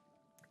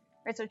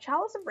 Right, so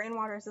Chalice of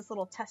Rainwater is this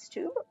little test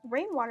tube.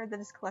 Rainwater that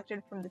is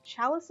collected from the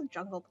Chalice of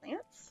Jungle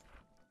Plants.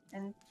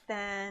 And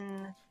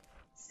then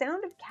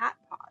Sound of Cat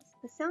Paws.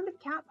 The Sound of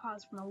Cat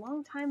Paws from a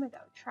long time ago,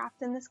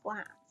 trapped in this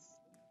glass.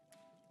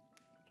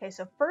 Okay,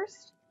 so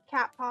first,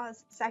 Cat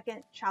Paws.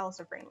 Second, Chalice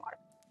of Rainwater.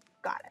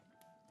 Got it.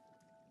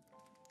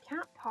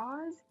 Cat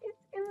Paws is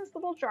in this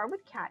little jar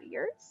with cat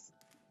ears.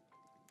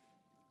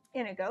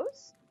 In it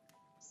goes.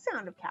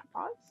 Sound of cat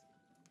paws.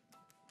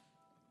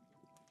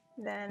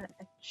 Then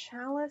a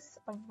chalice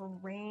of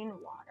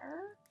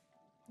rainwater.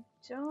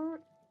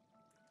 Don't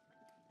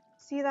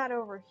see that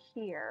over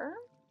here.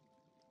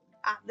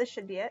 Ah, this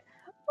should be it.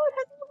 Oh, it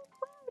has a little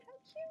cloud. How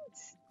cute.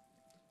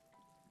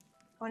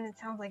 Oh, and it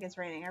sounds like it's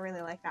raining. I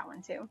really like that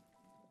one too.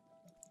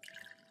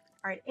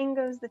 All right, in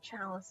goes the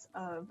chalice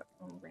of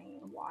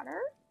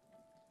rainwater.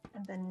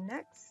 And then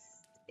next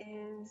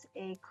is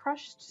a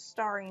crushed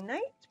starry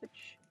night,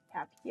 which we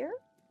have here.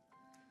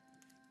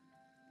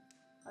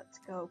 Let's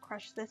go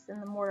crush this in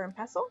the mortar and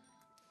pestle.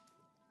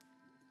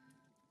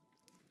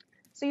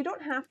 So you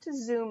don't have to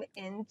zoom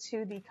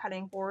into the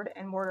cutting board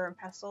and mortar and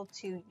pestle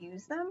to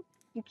use them.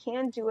 You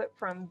can do it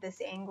from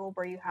this angle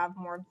where you have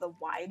more of the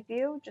wide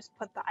view. Just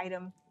put the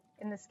item,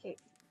 in this case,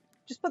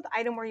 just put the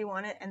item where you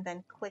want it and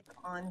then click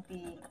on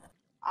the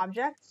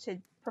object to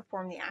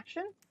perform the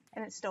action,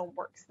 and it still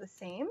works the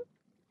same.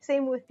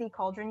 Same with the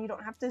cauldron. You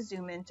don't have to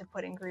zoom in to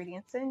put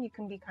ingredients in. You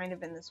can be kind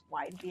of in this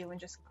wide view and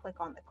just click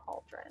on the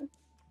cauldron.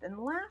 Then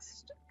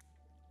last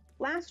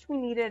we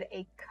needed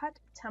a cut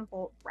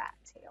temple rat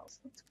tail. So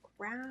let's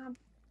grab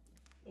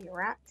a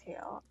rat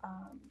tail.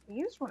 We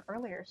used one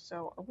earlier,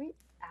 so are we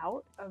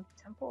out of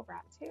temple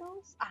rat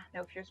tails? Ah,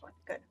 no, here's one.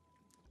 Good.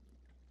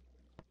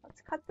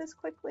 Let's cut this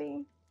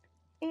quickly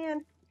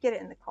and get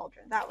it in the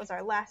cauldron. That was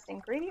our last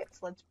ingredient,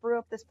 so let's brew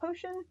up this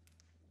potion.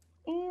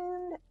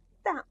 And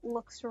that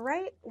looks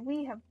right.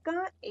 We have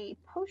got a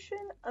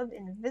potion of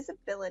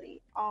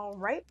invisibility. All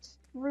right,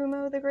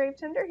 Rumo the Grave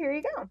Tender, here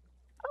you go.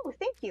 Oh,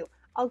 thank you.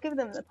 I'll give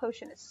them the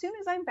potion as soon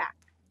as I'm back.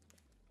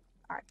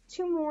 All right,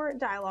 2 more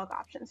dialogue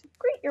options.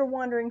 Greet your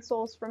wandering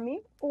souls from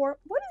me, or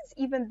what is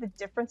even the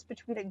difference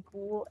between a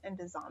ghoul and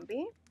a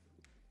zombie?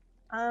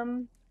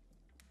 I'm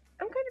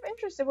kind of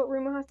interested what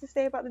Rumo has to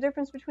say about the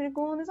difference between a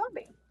ghoul and a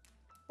zombie.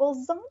 Well,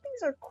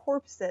 zombies are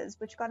corpses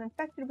which got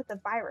infected with a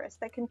virus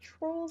that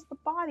controls the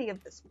body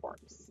of this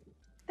corpse.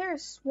 There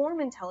is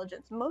swarm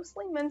intelligence,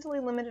 mostly mentally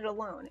limited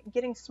alone,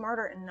 getting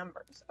smarter in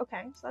numbers.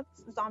 Okay, so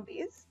that's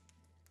zombies.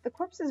 The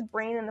corpse's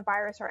brain and the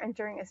virus are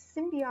entering a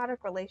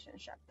symbiotic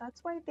relationship.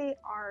 That's why they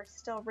are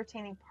still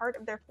retaining part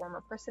of their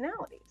former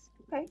personalities.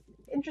 Okay,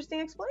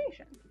 interesting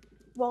explanation.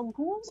 While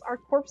ghouls are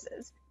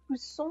corpses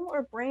whose soul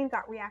or brain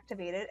got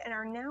reactivated and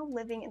are now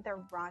living in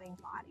their rotting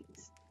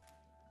bodies.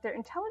 Their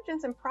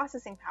intelligence and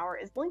processing power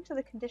is linked to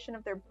the condition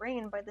of their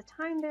brain by the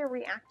time they're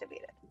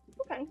reactivated.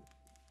 Okay,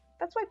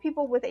 that's why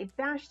people with a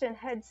bashed-in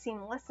head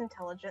seem less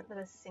intelligent than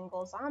a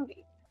single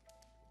zombie.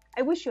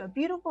 I wish you a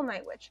beautiful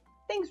night, Witch.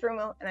 Thanks,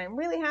 Rumo, and I'm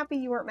really happy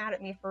you weren't mad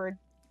at me for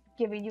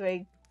giving you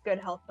a good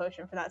health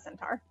potion for that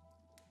centaur.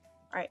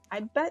 Alright, I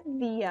bet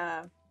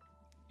the,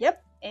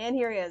 yep, and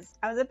here he is.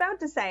 I was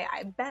about to say,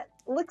 I bet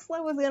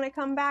Lixlow was gonna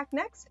come back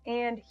next,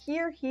 and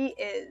here he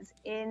is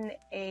in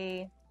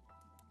a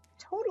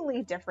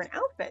totally different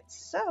outfit.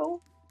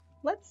 So,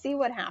 let's see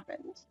what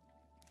happened.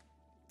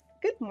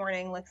 Good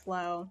morning,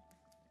 Lixlow.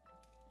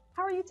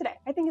 How are you today?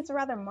 I think it's a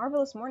rather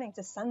marvelous morning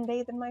to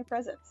sunbathe in my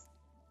presence.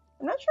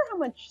 I'm not sure how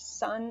much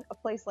sun a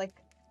place like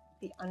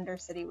the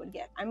Undercity would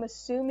get. I'm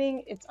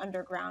assuming it's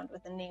underground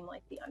with a name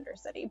like the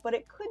Undercity, but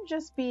it could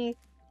just be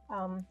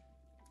kind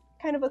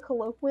of a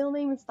colloquial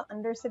name. It's the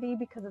Undercity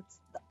because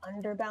it's the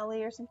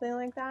underbelly or something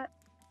like that.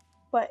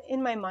 But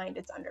in my mind,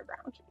 it's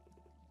underground.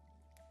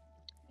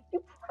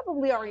 You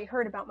probably already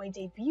heard about my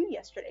debut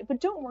yesterday, but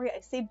don't worry,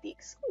 I saved the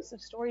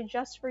exclusive story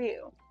just for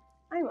you.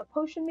 I am a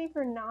potion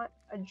maker, not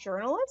a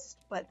journalist,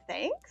 but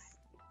thanks.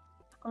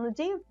 On the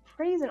day of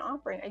praise and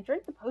offering, I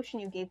drank the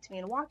potion you gave to me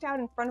and walked out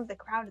in front of the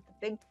crowd at the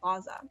big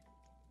plaza.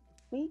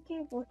 We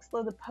gave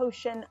Lixlow the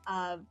potion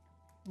of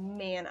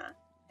mana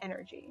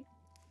energy.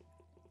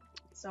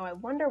 So I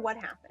wonder what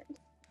happened.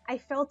 I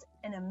felt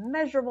an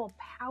immeasurable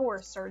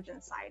power surge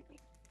inside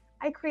me.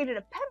 I created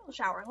a petal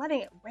shower,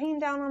 letting it rain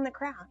down on the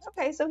crowd.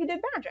 Okay, so he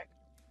did magic.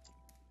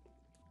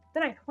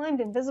 Then I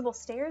climbed invisible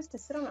stairs to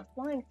sit on a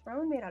flying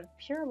throne made out of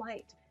pure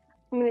light.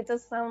 I mean, it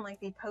does sound like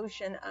the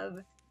potion of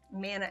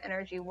mana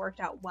energy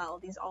worked out well.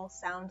 These all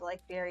sound like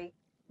very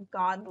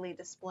godly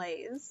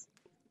displays.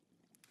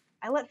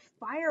 I let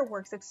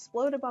fireworks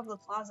explode above the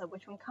plaza,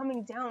 which when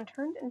coming down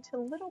turned into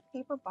little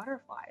paper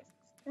butterflies.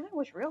 And I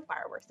wish real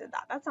fireworks did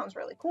that. That sounds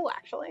really cool,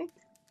 actually.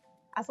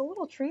 As a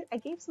little treat, I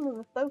gave some of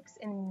the folks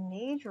in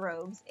mage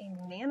robes a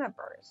mana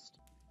burst.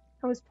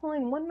 I was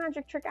pulling one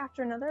magic trick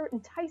after another,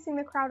 enticing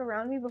the crowd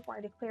around me before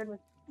I declared with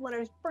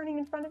letters burning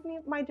in front of me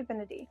my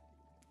divinity.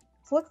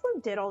 So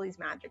Lixlow did all these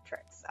magic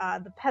tricks.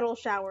 The petal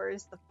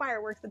showers, the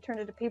fireworks that turned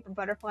into paper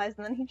butterflies,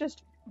 and then he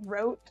just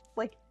wrote,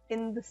 like,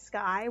 in the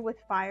sky with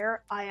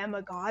fire, "I am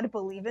a god,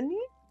 believe in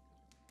me."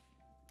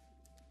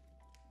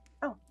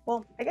 Oh,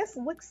 well, I guess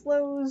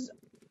Lixlow's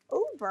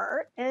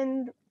over,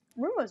 and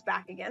Rumo's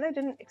back again. I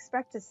didn't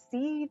expect to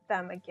see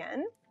them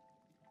again.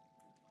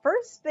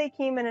 First, they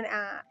came in and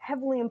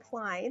heavily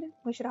implied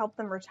we should help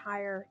them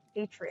retire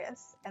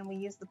Atreus, and we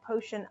used the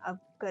potion of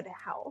good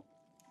health,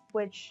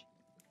 which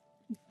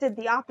did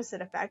the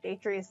opposite effect.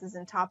 Atreus is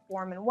in top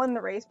form and won the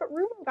race, but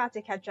Rumo got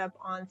to catch up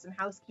on some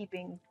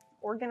housekeeping,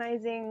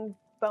 organizing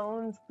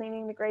bones,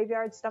 cleaning the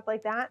graveyard, stuff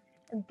like that.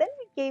 And then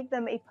we gave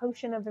them a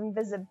potion of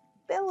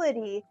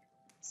invisibility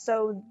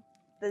so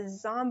the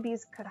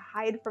zombies could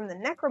hide from the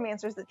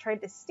necromancers that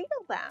tried to steal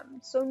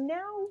them. So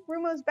now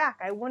Rumo's back.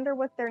 I wonder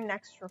what their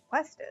next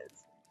request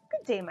is.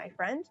 Good day, my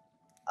friend.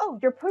 Oh,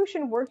 your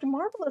potion worked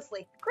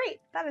marvelously.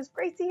 Great. That is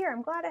great to hear.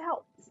 I'm glad it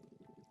helped.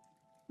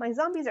 My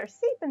zombies are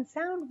safe and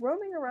sound,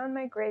 roaming around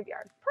my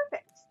graveyard.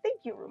 Perfect.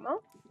 Thank you,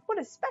 Rumo. What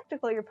a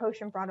spectacle your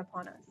potion brought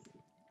upon us.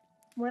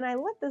 When I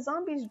let the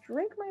zombies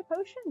drink my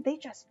potion, they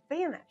just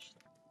vanished.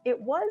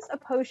 It was a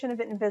potion of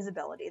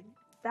invisibility.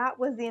 That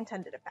was the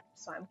intended effect,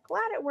 so I'm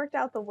glad it worked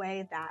out the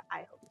way that I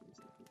hoped.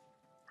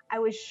 I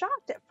was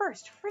shocked at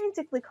first,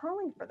 frantically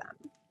calling for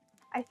them.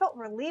 I felt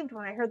relieved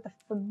when I heard the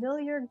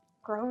familiar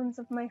groans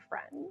of my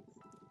friends.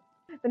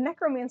 The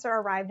necromancer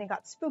arrived and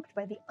got spooked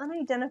by the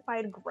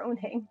unidentified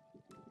groaning.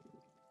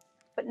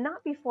 But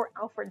not before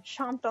Alfred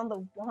chomped on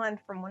the wand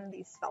from one of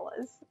these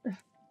fellas.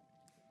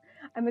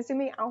 I'm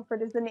assuming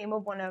Alfred is the name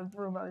of one of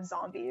Rumo's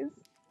zombies.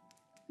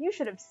 You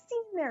should have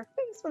seen their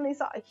face when they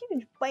saw a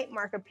huge bite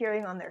mark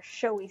appearing on their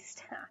showy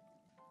staff.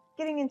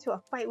 Getting into a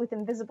fight with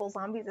invisible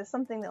zombies is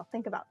something they'll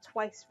think about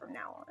twice from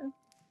now on.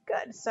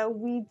 Good, so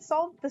we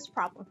solved this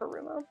problem for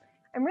Rumo.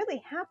 I'm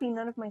really happy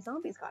none of my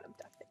zombies got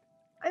abducted.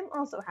 I'm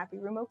also happy,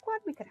 Rumo. Glad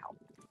we could help.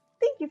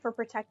 Thank you for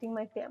protecting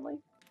my family.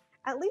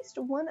 At least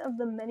one of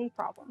the many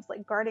problems,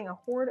 like guarding a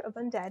horde of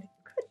undead,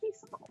 could be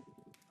solved.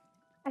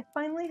 I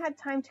finally had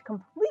time to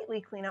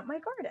completely clean up my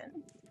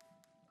garden.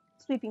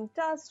 Sweeping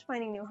dust,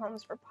 finding new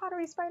homes for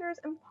pottery spiders,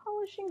 and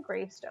polishing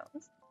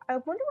gravestones. I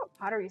wonder what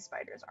pottery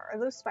spiders are. Are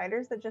those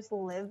spiders that just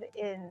live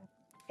in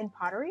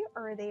pottery,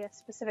 or are they a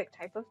specific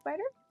type of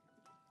spider?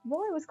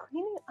 While I was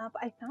cleaning up,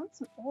 I found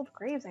some old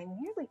graves I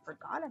nearly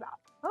forgot about.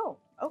 Oh,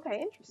 okay,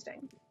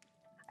 interesting.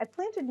 I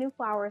planted new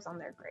flowers on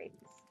their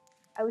graves.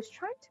 I was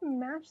trying to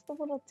match the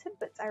little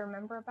tidbits I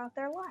remember about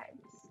their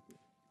lives.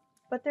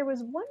 But there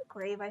was one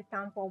grave I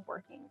found while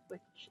working,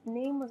 which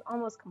name was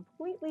almost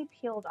completely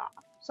peeled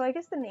off. So I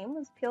guess the name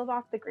was peeled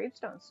off the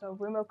gravestone, so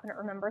Rumo couldn't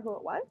remember who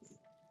it was.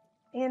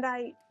 And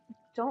I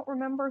don't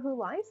remember who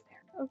lies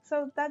there.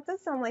 So that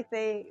does sound like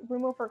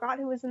Rumo forgot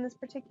who was in this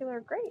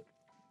particular grave.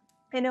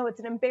 I know it's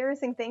an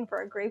embarrassing thing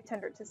for a grave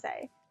tender to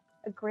say.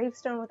 A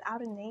gravestone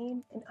without a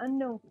name, an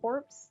unknown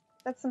corpse,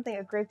 that's something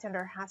a grave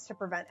tender has to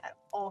prevent at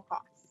all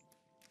costs.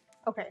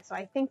 Okay, so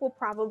I think we'll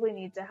probably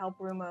need to help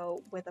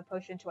Rumo with a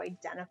potion to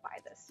identify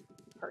this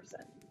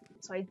person.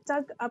 So I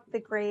dug up the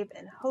grave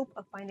in hope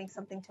of finding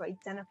something to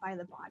identify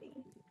the body.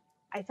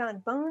 I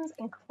found bones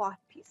and cloth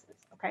pieces,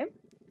 okay?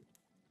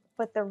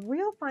 But the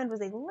real find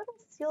was a little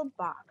sealed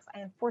box I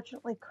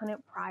unfortunately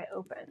couldn't pry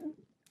open.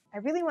 I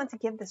really want to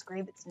give this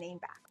grave its name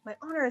back. My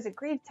honor as a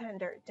grave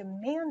tender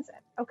demands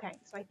it. Okay,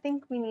 so I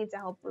think we need to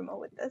help Rumo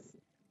with this.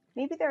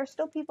 Maybe there are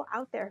still people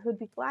out there who'd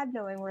be glad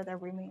knowing where there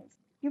remains.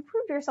 You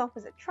proved yourself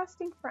as a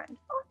trusting friend.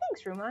 Oh,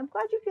 thanks, Rumo. I'm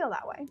glad you feel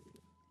that way. Can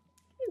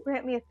you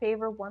grant me a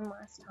favor one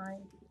last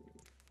time?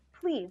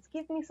 Please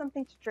give me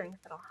something to drink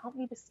that'll help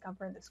me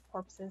discover this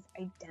corpse's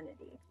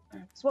identity.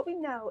 So what we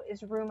know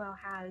is Rumo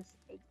has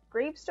a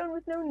gravestone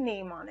with no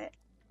name on it.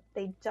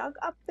 They dug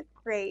up the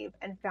grave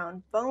and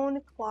found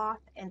bone,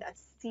 cloth, and a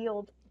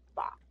sealed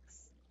box.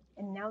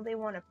 And now they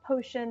want a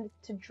potion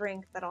to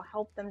drink that'll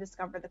help them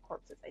discover the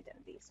corpse's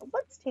identity. So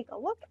let's take a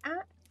look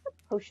at the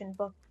potion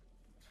book.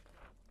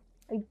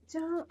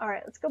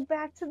 Alright, let's go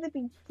back to the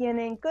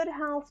beginning. Good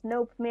health,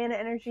 nope. Mana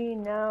energy,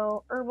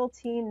 no. Herbal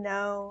tea,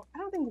 no. I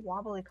don't think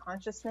wobbly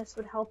consciousness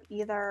would help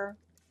either.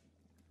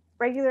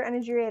 Regular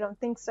energy, I don't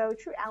think so.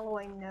 True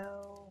alloy,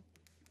 no.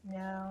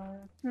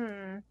 No.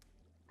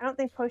 I don't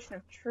think potion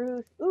of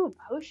truth. Ooh,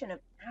 potion of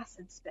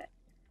acid spit.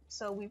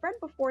 So we read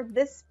before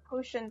this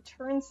potion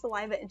turns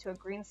saliva into a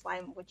green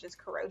slime, which is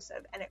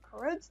corrosive, and it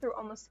corrodes through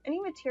almost any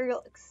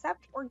material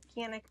except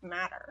organic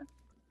matter.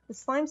 The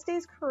slime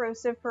stays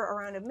corrosive for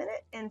around a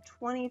minute and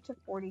 20 to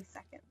 40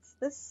 seconds.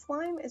 This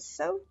slime is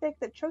so thick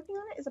that choking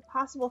on it is a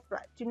possible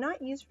threat. Do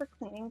not use for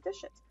cleaning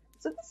dishes.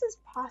 So this is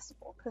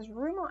possible because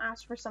Rumo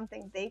asked for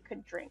something they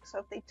could drink. So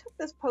if they took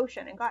this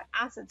potion and got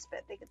acid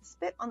spit, they could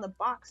spit on the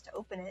box to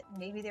open it, and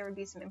maybe there would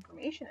be some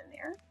information in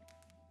there.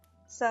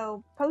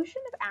 So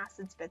potion of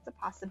acid spit's a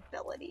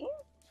possibility.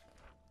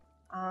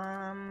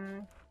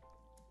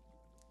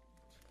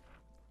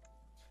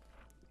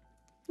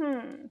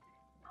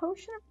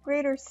 Potion of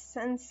greater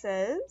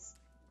senses.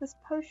 This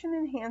potion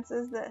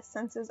enhances the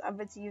senses of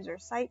its user: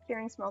 sight,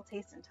 hearing, smell,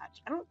 taste, and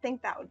touch. I don't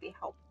think that would be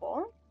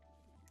helpful.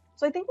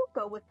 So I think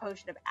we'll go with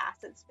potion of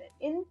acid spit.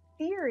 In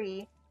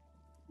theory,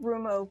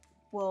 Rumo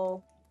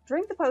will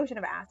drink the potion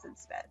of acid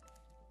spit,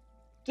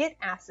 get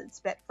acid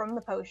spit from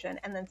the potion,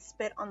 and then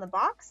spit on the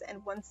box.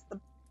 And once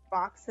the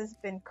box has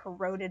been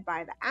corroded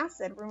by the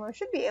acid, Rumo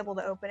should be able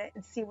to open it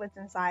and see what's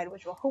inside,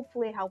 which will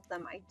hopefully help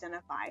them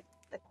identify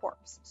the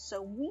corpse.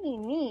 So we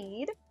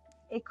need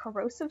a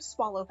corrosive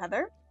swallow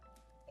feather,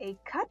 a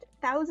cut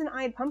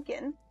thousand-eyed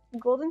pumpkin,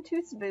 golden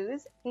tooth's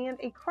booze, and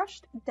a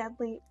crushed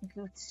deadly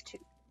goose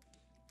tooth.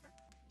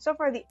 So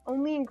far, the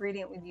only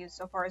ingredient we've used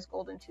so far is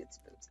golden tooth's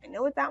booze. I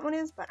know what that one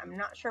is, but I'm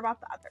not sure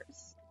about the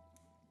others.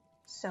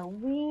 So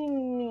we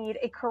need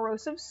a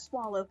corrosive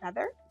swallow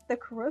feather. The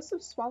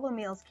corrosive swallow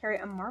males carry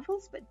a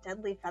marvelous but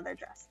deadly feather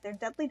dress. Their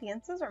deadly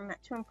dances are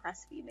meant to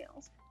impress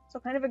females. So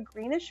kind of a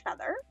greenish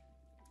feather.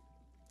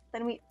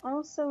 Then we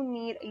also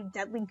need a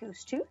deadly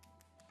goose tooth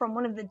from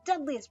one of the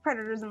deadliest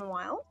predators in the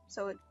wild.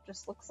 So it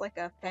just looks like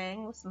a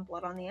fang with some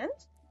blood on the end.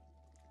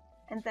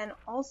 And then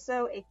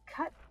also a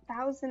cut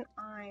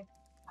thousand-eye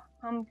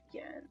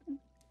pumpkin.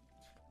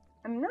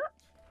 I'm not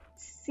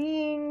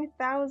seeing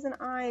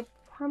thousand-eye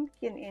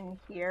pumpkin in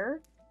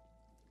here,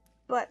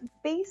 but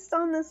based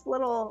on this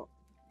little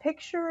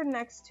picture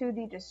next to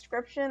the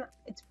description,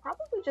 it's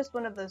probably just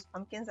one of those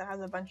pumpkins that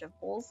has a bunch of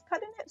holes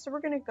cut in it. So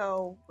we're going to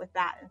go with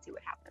that and see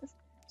what happens.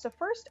 So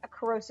first, a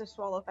corrosive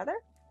swallow feather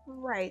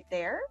right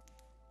there.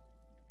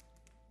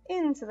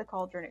 Into the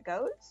cauldron it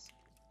goes.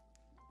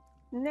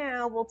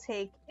 Now we'll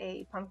take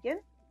a pumpkin.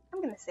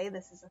 I'm going to say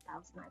this is a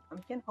thousand-eye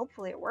pumpkin.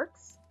 Hopefully it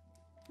works.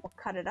 We'll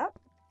cut it up.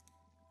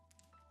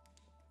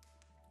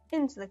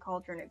 Into the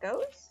cauldron it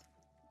goes.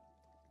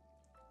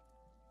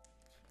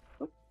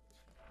 Oop.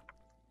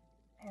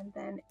 And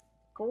then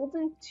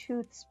golden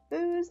tooth's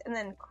booze, and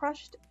then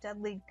crushed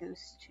deadly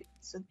goose tooth.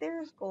 So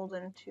there's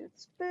golden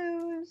tooth's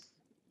booze.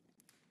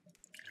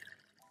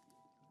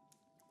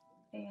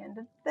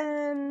 And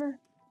then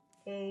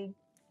a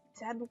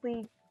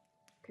deadly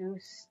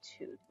goose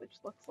tooth, which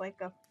looks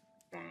like a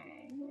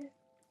fang.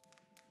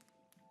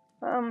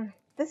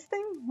 This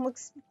thing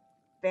looks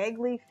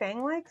vaguely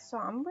fang-like, so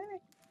I'm gonna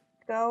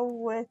go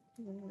with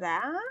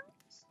that.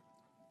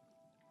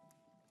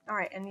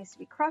 Alright, it needs to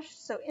be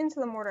crushed, so into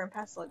the mortar and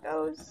pestle it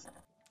goes.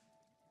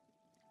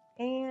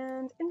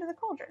 And into the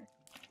cauldron.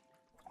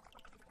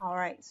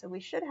 Alright, so we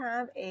should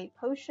have a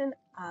potion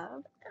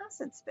of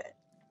acid spit.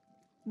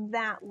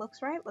 That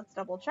looks right. Let's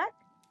double check.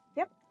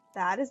 Yep,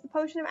 that is the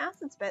potion of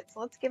acid spit.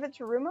 So let's give it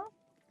to Rumo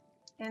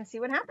and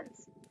see what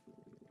happens.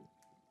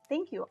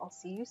 Thank you. I'll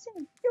see you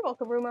soon. You're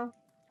welcome, Rumo.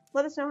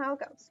 Let us know how it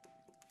goes.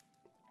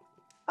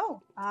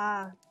 Oh,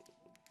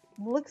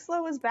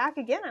 Lixlow is back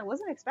again. I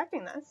wasn't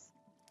expecting this.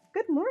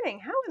 Good morning.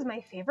 How is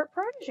my favorite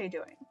protege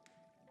doing?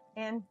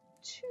 And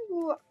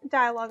 2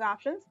 dialogue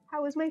options.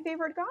 How is my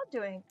favorite god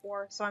doing?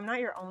 Or, so I'm not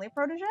your only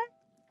protege?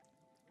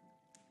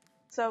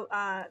 So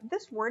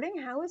this wording,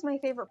 how is my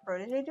favorite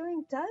protege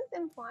doing, does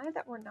imply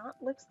that we're not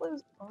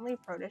Lixlow's only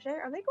protege.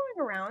 Are they going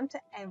around to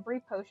every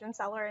potion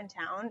seller in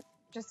town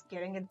just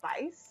giving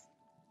advice?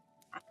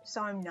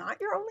 So I'm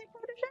not your only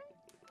protege?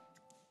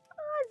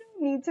 I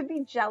don't need to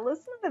be jealous.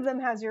 None of them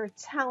has your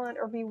talent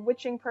or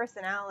bewitching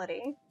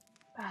personality.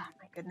 Ah,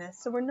 my goodness.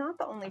 So we're not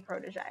the only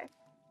protege.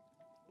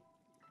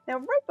 Now,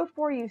 right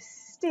before you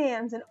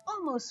stands an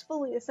almost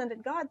fully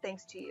ascended god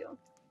thanks to you.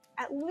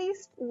 At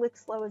least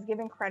Lixlow is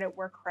giving credit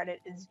where credit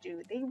is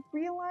due. They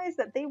realize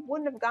that they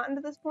wouldn't have gotten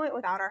to this point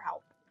without our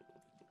help.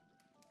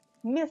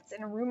 Myths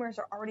and rumors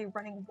are already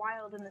running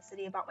wild in the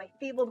city about my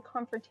fabled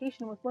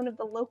confrontation with one of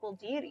the local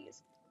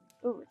deities.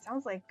 Ooh, it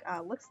sounds like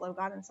Lixlow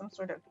got in some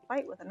sort of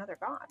fight with another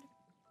god.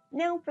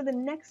 Now for the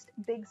next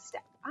big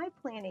step. I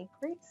plan a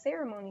great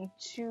ceremony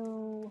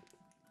to...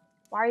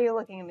 Why are you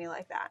looking at me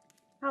like that?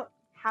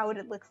 How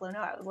did Lixlow know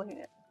I was looking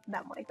at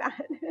them like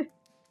that?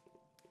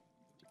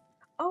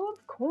 Oh,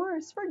 of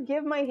course.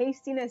 Forgive my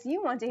hastiness.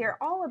 You want to hear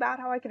all about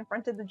how I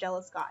confronted the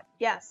jealous god.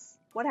 Yes.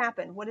 What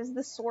happened? What is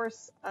the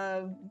source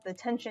of the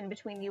tension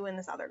between you and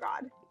this other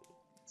god?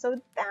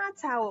 So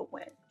that's how it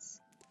went.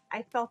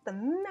 I felt the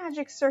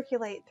magic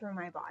circulate through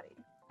my body.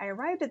 I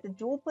arrived at the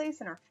duel place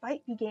and our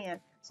fight began.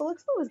 So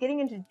Lixlow was getting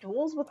into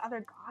duels with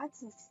other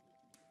gods?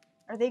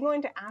 Are they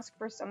going to ask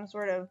for some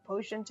sort of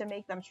potion to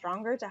make them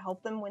stronger to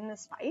help them win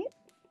this fight?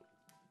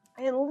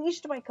 I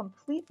unleashed my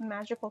complete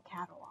magical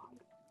catalog.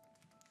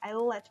 I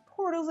let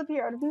portals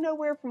appear out of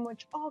nowhere from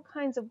which all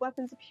kinds of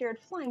weapons appeared,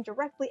 flying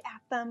directly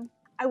at them.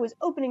 I was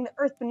opening the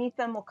earth beneath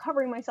them while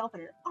covering myself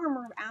in an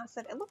armor of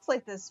acid. It looks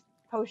like this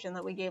potion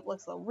that we gave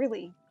Lixlow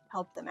really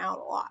helped them out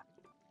a lot.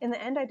 In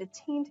the end, I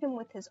detained him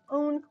with his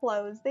own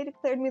clothes. They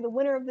declared me the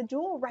winner of the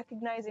duel,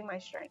 recognizing my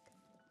strength.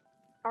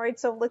 Alright,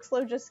 so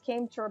Lixlow just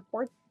came to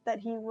report that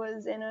he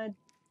was in a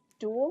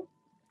duel,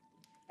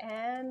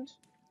 and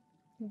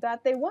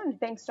that they won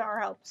thanks to our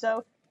help.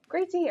 So,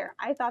 great to hear.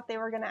 I thought they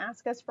were going to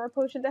ask us for a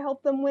potion to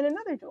help them win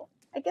another duel.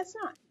 I guess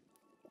not.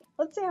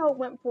 Let's see how it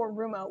went for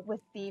Rumo with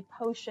the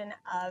potion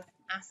of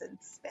acid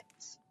spit.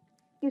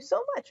 Thank you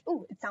so much.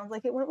 Ooh, it sounds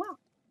like it went well.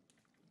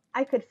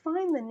 I could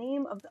find the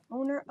name of the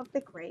owner of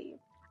the grave.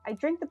 I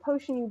drank the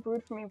potion you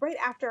brewed for me right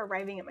after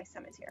arriving at my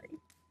cemetery.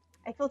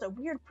 I felt a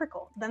weird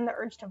prickle, then the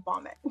urge to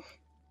vomit.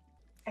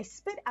 I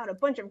spit out a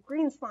bunch of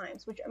green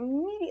slimes, which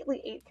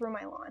immediately ate through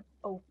my lawn.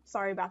 Oh,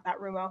 sorry about that,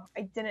 Rumo.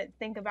 I didn't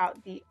think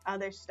about the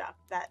other stuff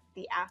that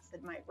the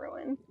acid might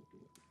ruin.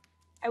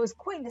 I was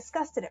quite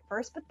disgusted at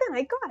first, but then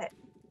I got it.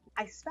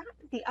 I spat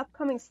the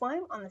upcoming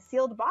slime on the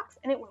sealed box,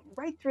 and it went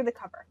right through the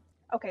cover.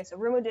 Okay, so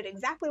Rumo did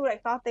exactly what I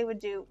thought they would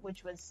do,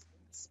 which was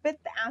spit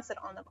the acid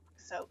on the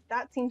box, so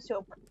that seems to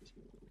have worked.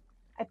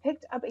 I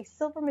picked up a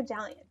silver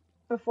medallion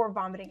before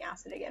vomiting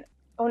acid again.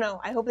 Oh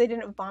no, I hope they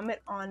didn't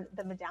vomit on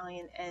the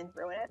medallion and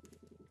ruin it.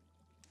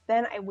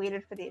 Then I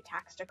waited for the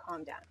attacks to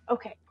calm down.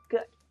 Okay,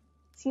 good.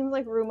 Seems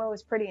like Rumo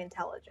is pretty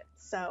intelligent.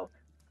 So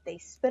they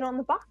spit on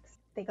the box,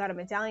 they got a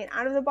medallion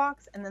out of the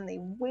box, and then they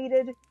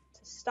waited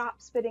to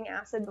stop spitting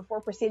acid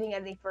before proceeding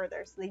any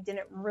further so they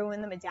didn't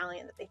ruin the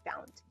medallion that they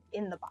found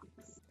in the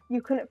box.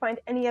 You couldn't find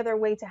any other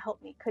way to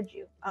help me, could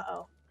you?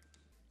 Uh-oh.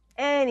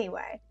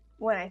 Anyway,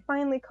 when I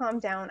finally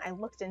calmed down, I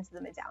looked into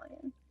the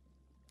medallion.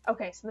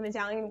 Okay, so the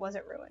medallion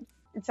wasn't ruined.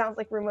 It sounds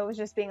like Rumo was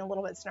just being a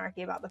little bit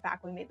snarky about the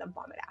fact we made them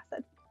vomit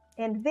acid.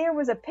 And there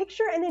was a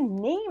picture and a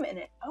name in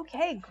it.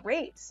 Okay,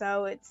 great.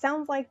 So it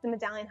sounds like the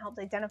medallion helped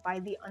identify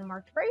the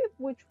unmarked grave,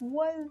 which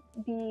was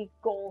the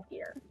goal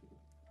here.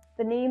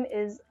 The name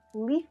is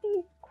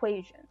Leafy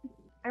Quasian.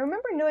 I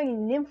remember knowing a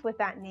nymph with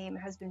that name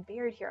has been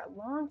buried here a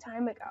long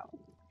time ago.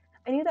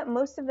 I knew that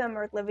most of them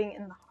are living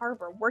in the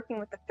harbor, working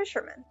with the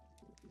fishermen.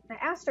 I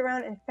asked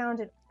around and found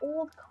an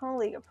old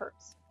colleague of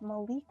hers,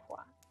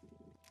 Maliqua.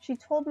 She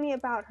told me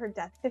about her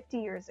death 50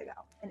 years ago,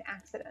 an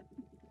accident.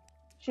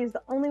 She's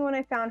the only one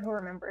I found who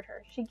remembered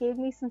her. She gave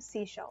me some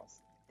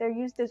seashells. They're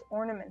used as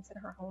ornaments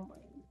in her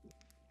homeland.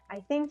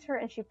 I thanked her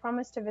and she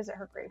promised to visit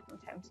her grave from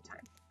time to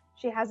time.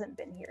 She hasn't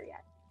been here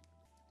yet.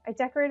 I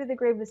decorated the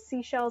grave with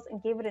seashells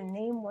and gave it a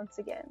name once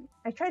again.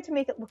 I tried to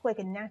make it look like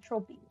a natural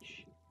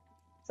beach.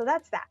 So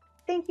that's that.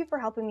 Thank you for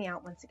helping me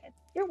out once again.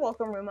 You're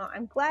welcome, Rumo.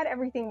 I'm glad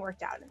everything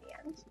worked out in the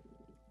end.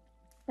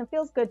 It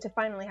feels good to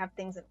finally have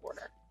things in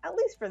order, at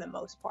least for the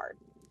most part.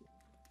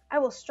 I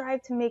will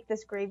strive to make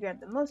this graveyard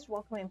the most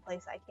welcoming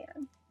place I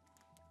can,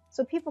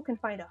 so people can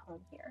find a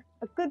home here,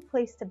 a good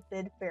place to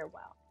bid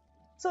farewell.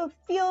 So it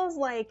feels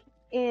like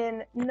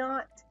in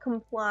not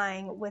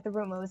complying with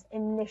Rumo's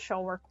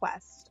initial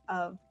request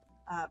of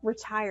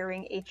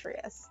retiring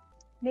Atreus,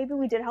 maybe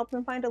we did help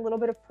them find a little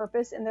bit of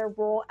purpose in their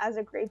role as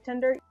a grave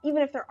tender,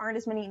 even if there aren't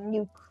as many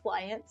new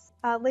clients.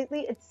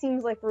 Lately, it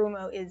seems like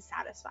Rumo is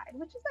satisfied,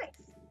 which is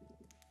nice.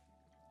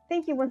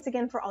 Thank you once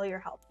again for all your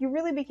help. You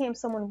really became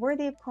someone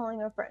worthy of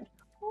calling a friend.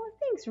 Oh,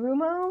 thanks,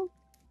 Rumo.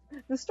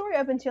 The story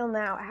up until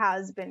now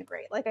has been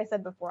great. Like I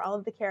said before, all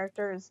of the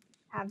characters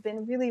have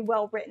been really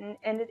well written,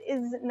 and it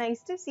is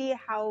nice to see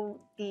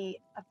how the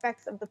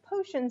effects of the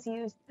potions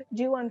used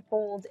do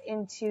unfold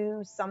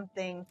into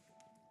something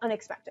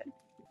unexpected.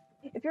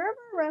 If you're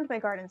ever around my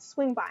garden,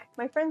 swing by.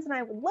 My friends and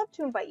I would love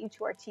to invite you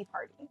to our tea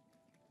party.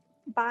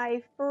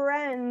 By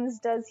friends,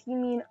 does he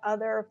mean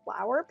other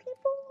flower people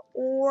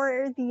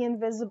or the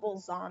invisible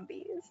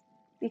zombies?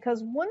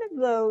 Because one of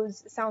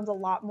those sounds a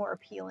lot more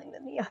appealing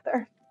than the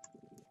other.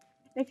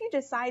 And if you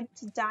decide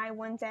to die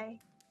one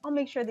day, I'll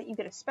make sure that you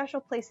get a special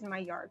place in my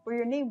yard where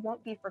your name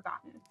won't be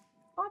forgotten.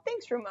 Oh,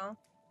 thanks, Rumo.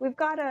 We've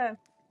got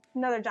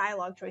another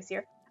dialogue choice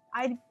here.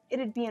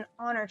 It'd be an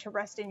honor to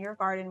rest in your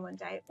garden one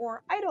day,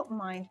 or I don't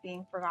mind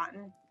being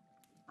forgotten.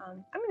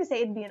 I'm going to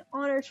say it'd be an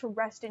honor to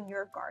rest in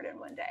your garden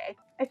one day.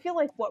 I feel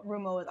like what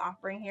Rumo is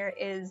offering here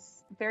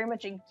is very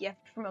much a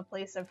gift from a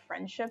place of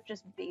friendship,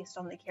 just based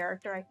on the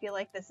character. I feel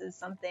like this is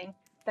something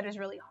that is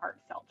really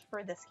heartfelt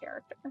for this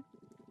character.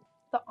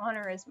 The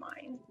honor is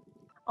mine.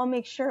 I'll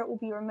make sure it will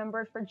be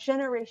remembered for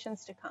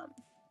generations to come.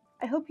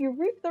 I hope you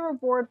reap the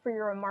reward for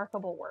your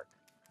remarkable work.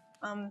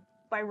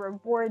 By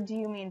reward, do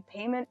you mean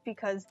payment?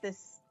 Because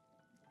this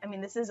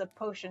is a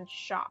potion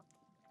shop.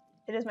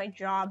 It is my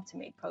job to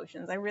make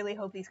potions. I really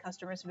hope these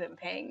customers have been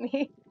paying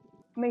me.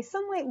 May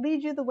sunlight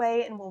lead you the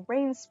way and will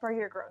rain spur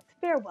your growth.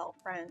 Farewell,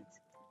 friends.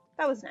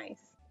 That was nice.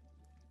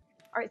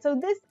 Alright, so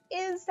this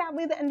is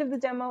sadly the end of the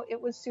demo.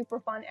 It was super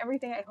fun,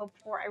 everything I hoped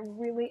for. I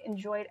really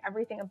enjoyed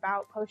everything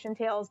about Potion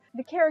Tales.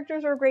 The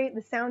characters are great,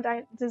 the sound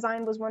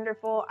design was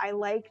wonderful. I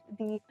like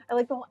the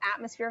whole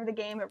atmosphere of the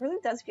game. It really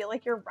does feel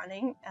like you're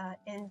running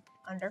an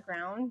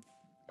underground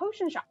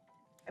potion shop.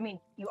 I mean,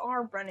 you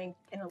are running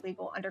an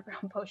illegal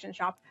underground potion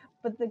shop,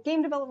 but the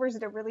game developers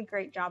did a really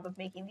great job of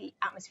making the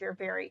atmosphere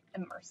very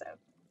immersive,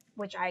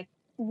 which I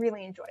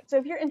really enjoyed. So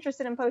if you're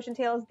interested in Potion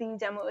Tales, the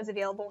demo is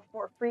available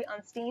for free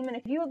on Steam, and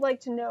if you would like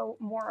to know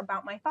more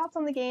about my thoughts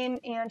on the game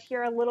and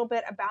hear a little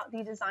bit about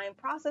the design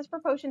process for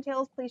Potion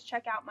Tales, please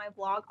check out my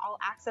blog, All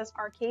Access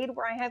Arcade,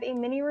 where I have a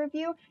mini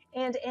review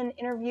and an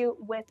interview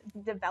with the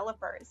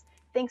developers.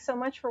 Thanks so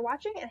much for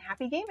watching, and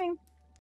happy gaming!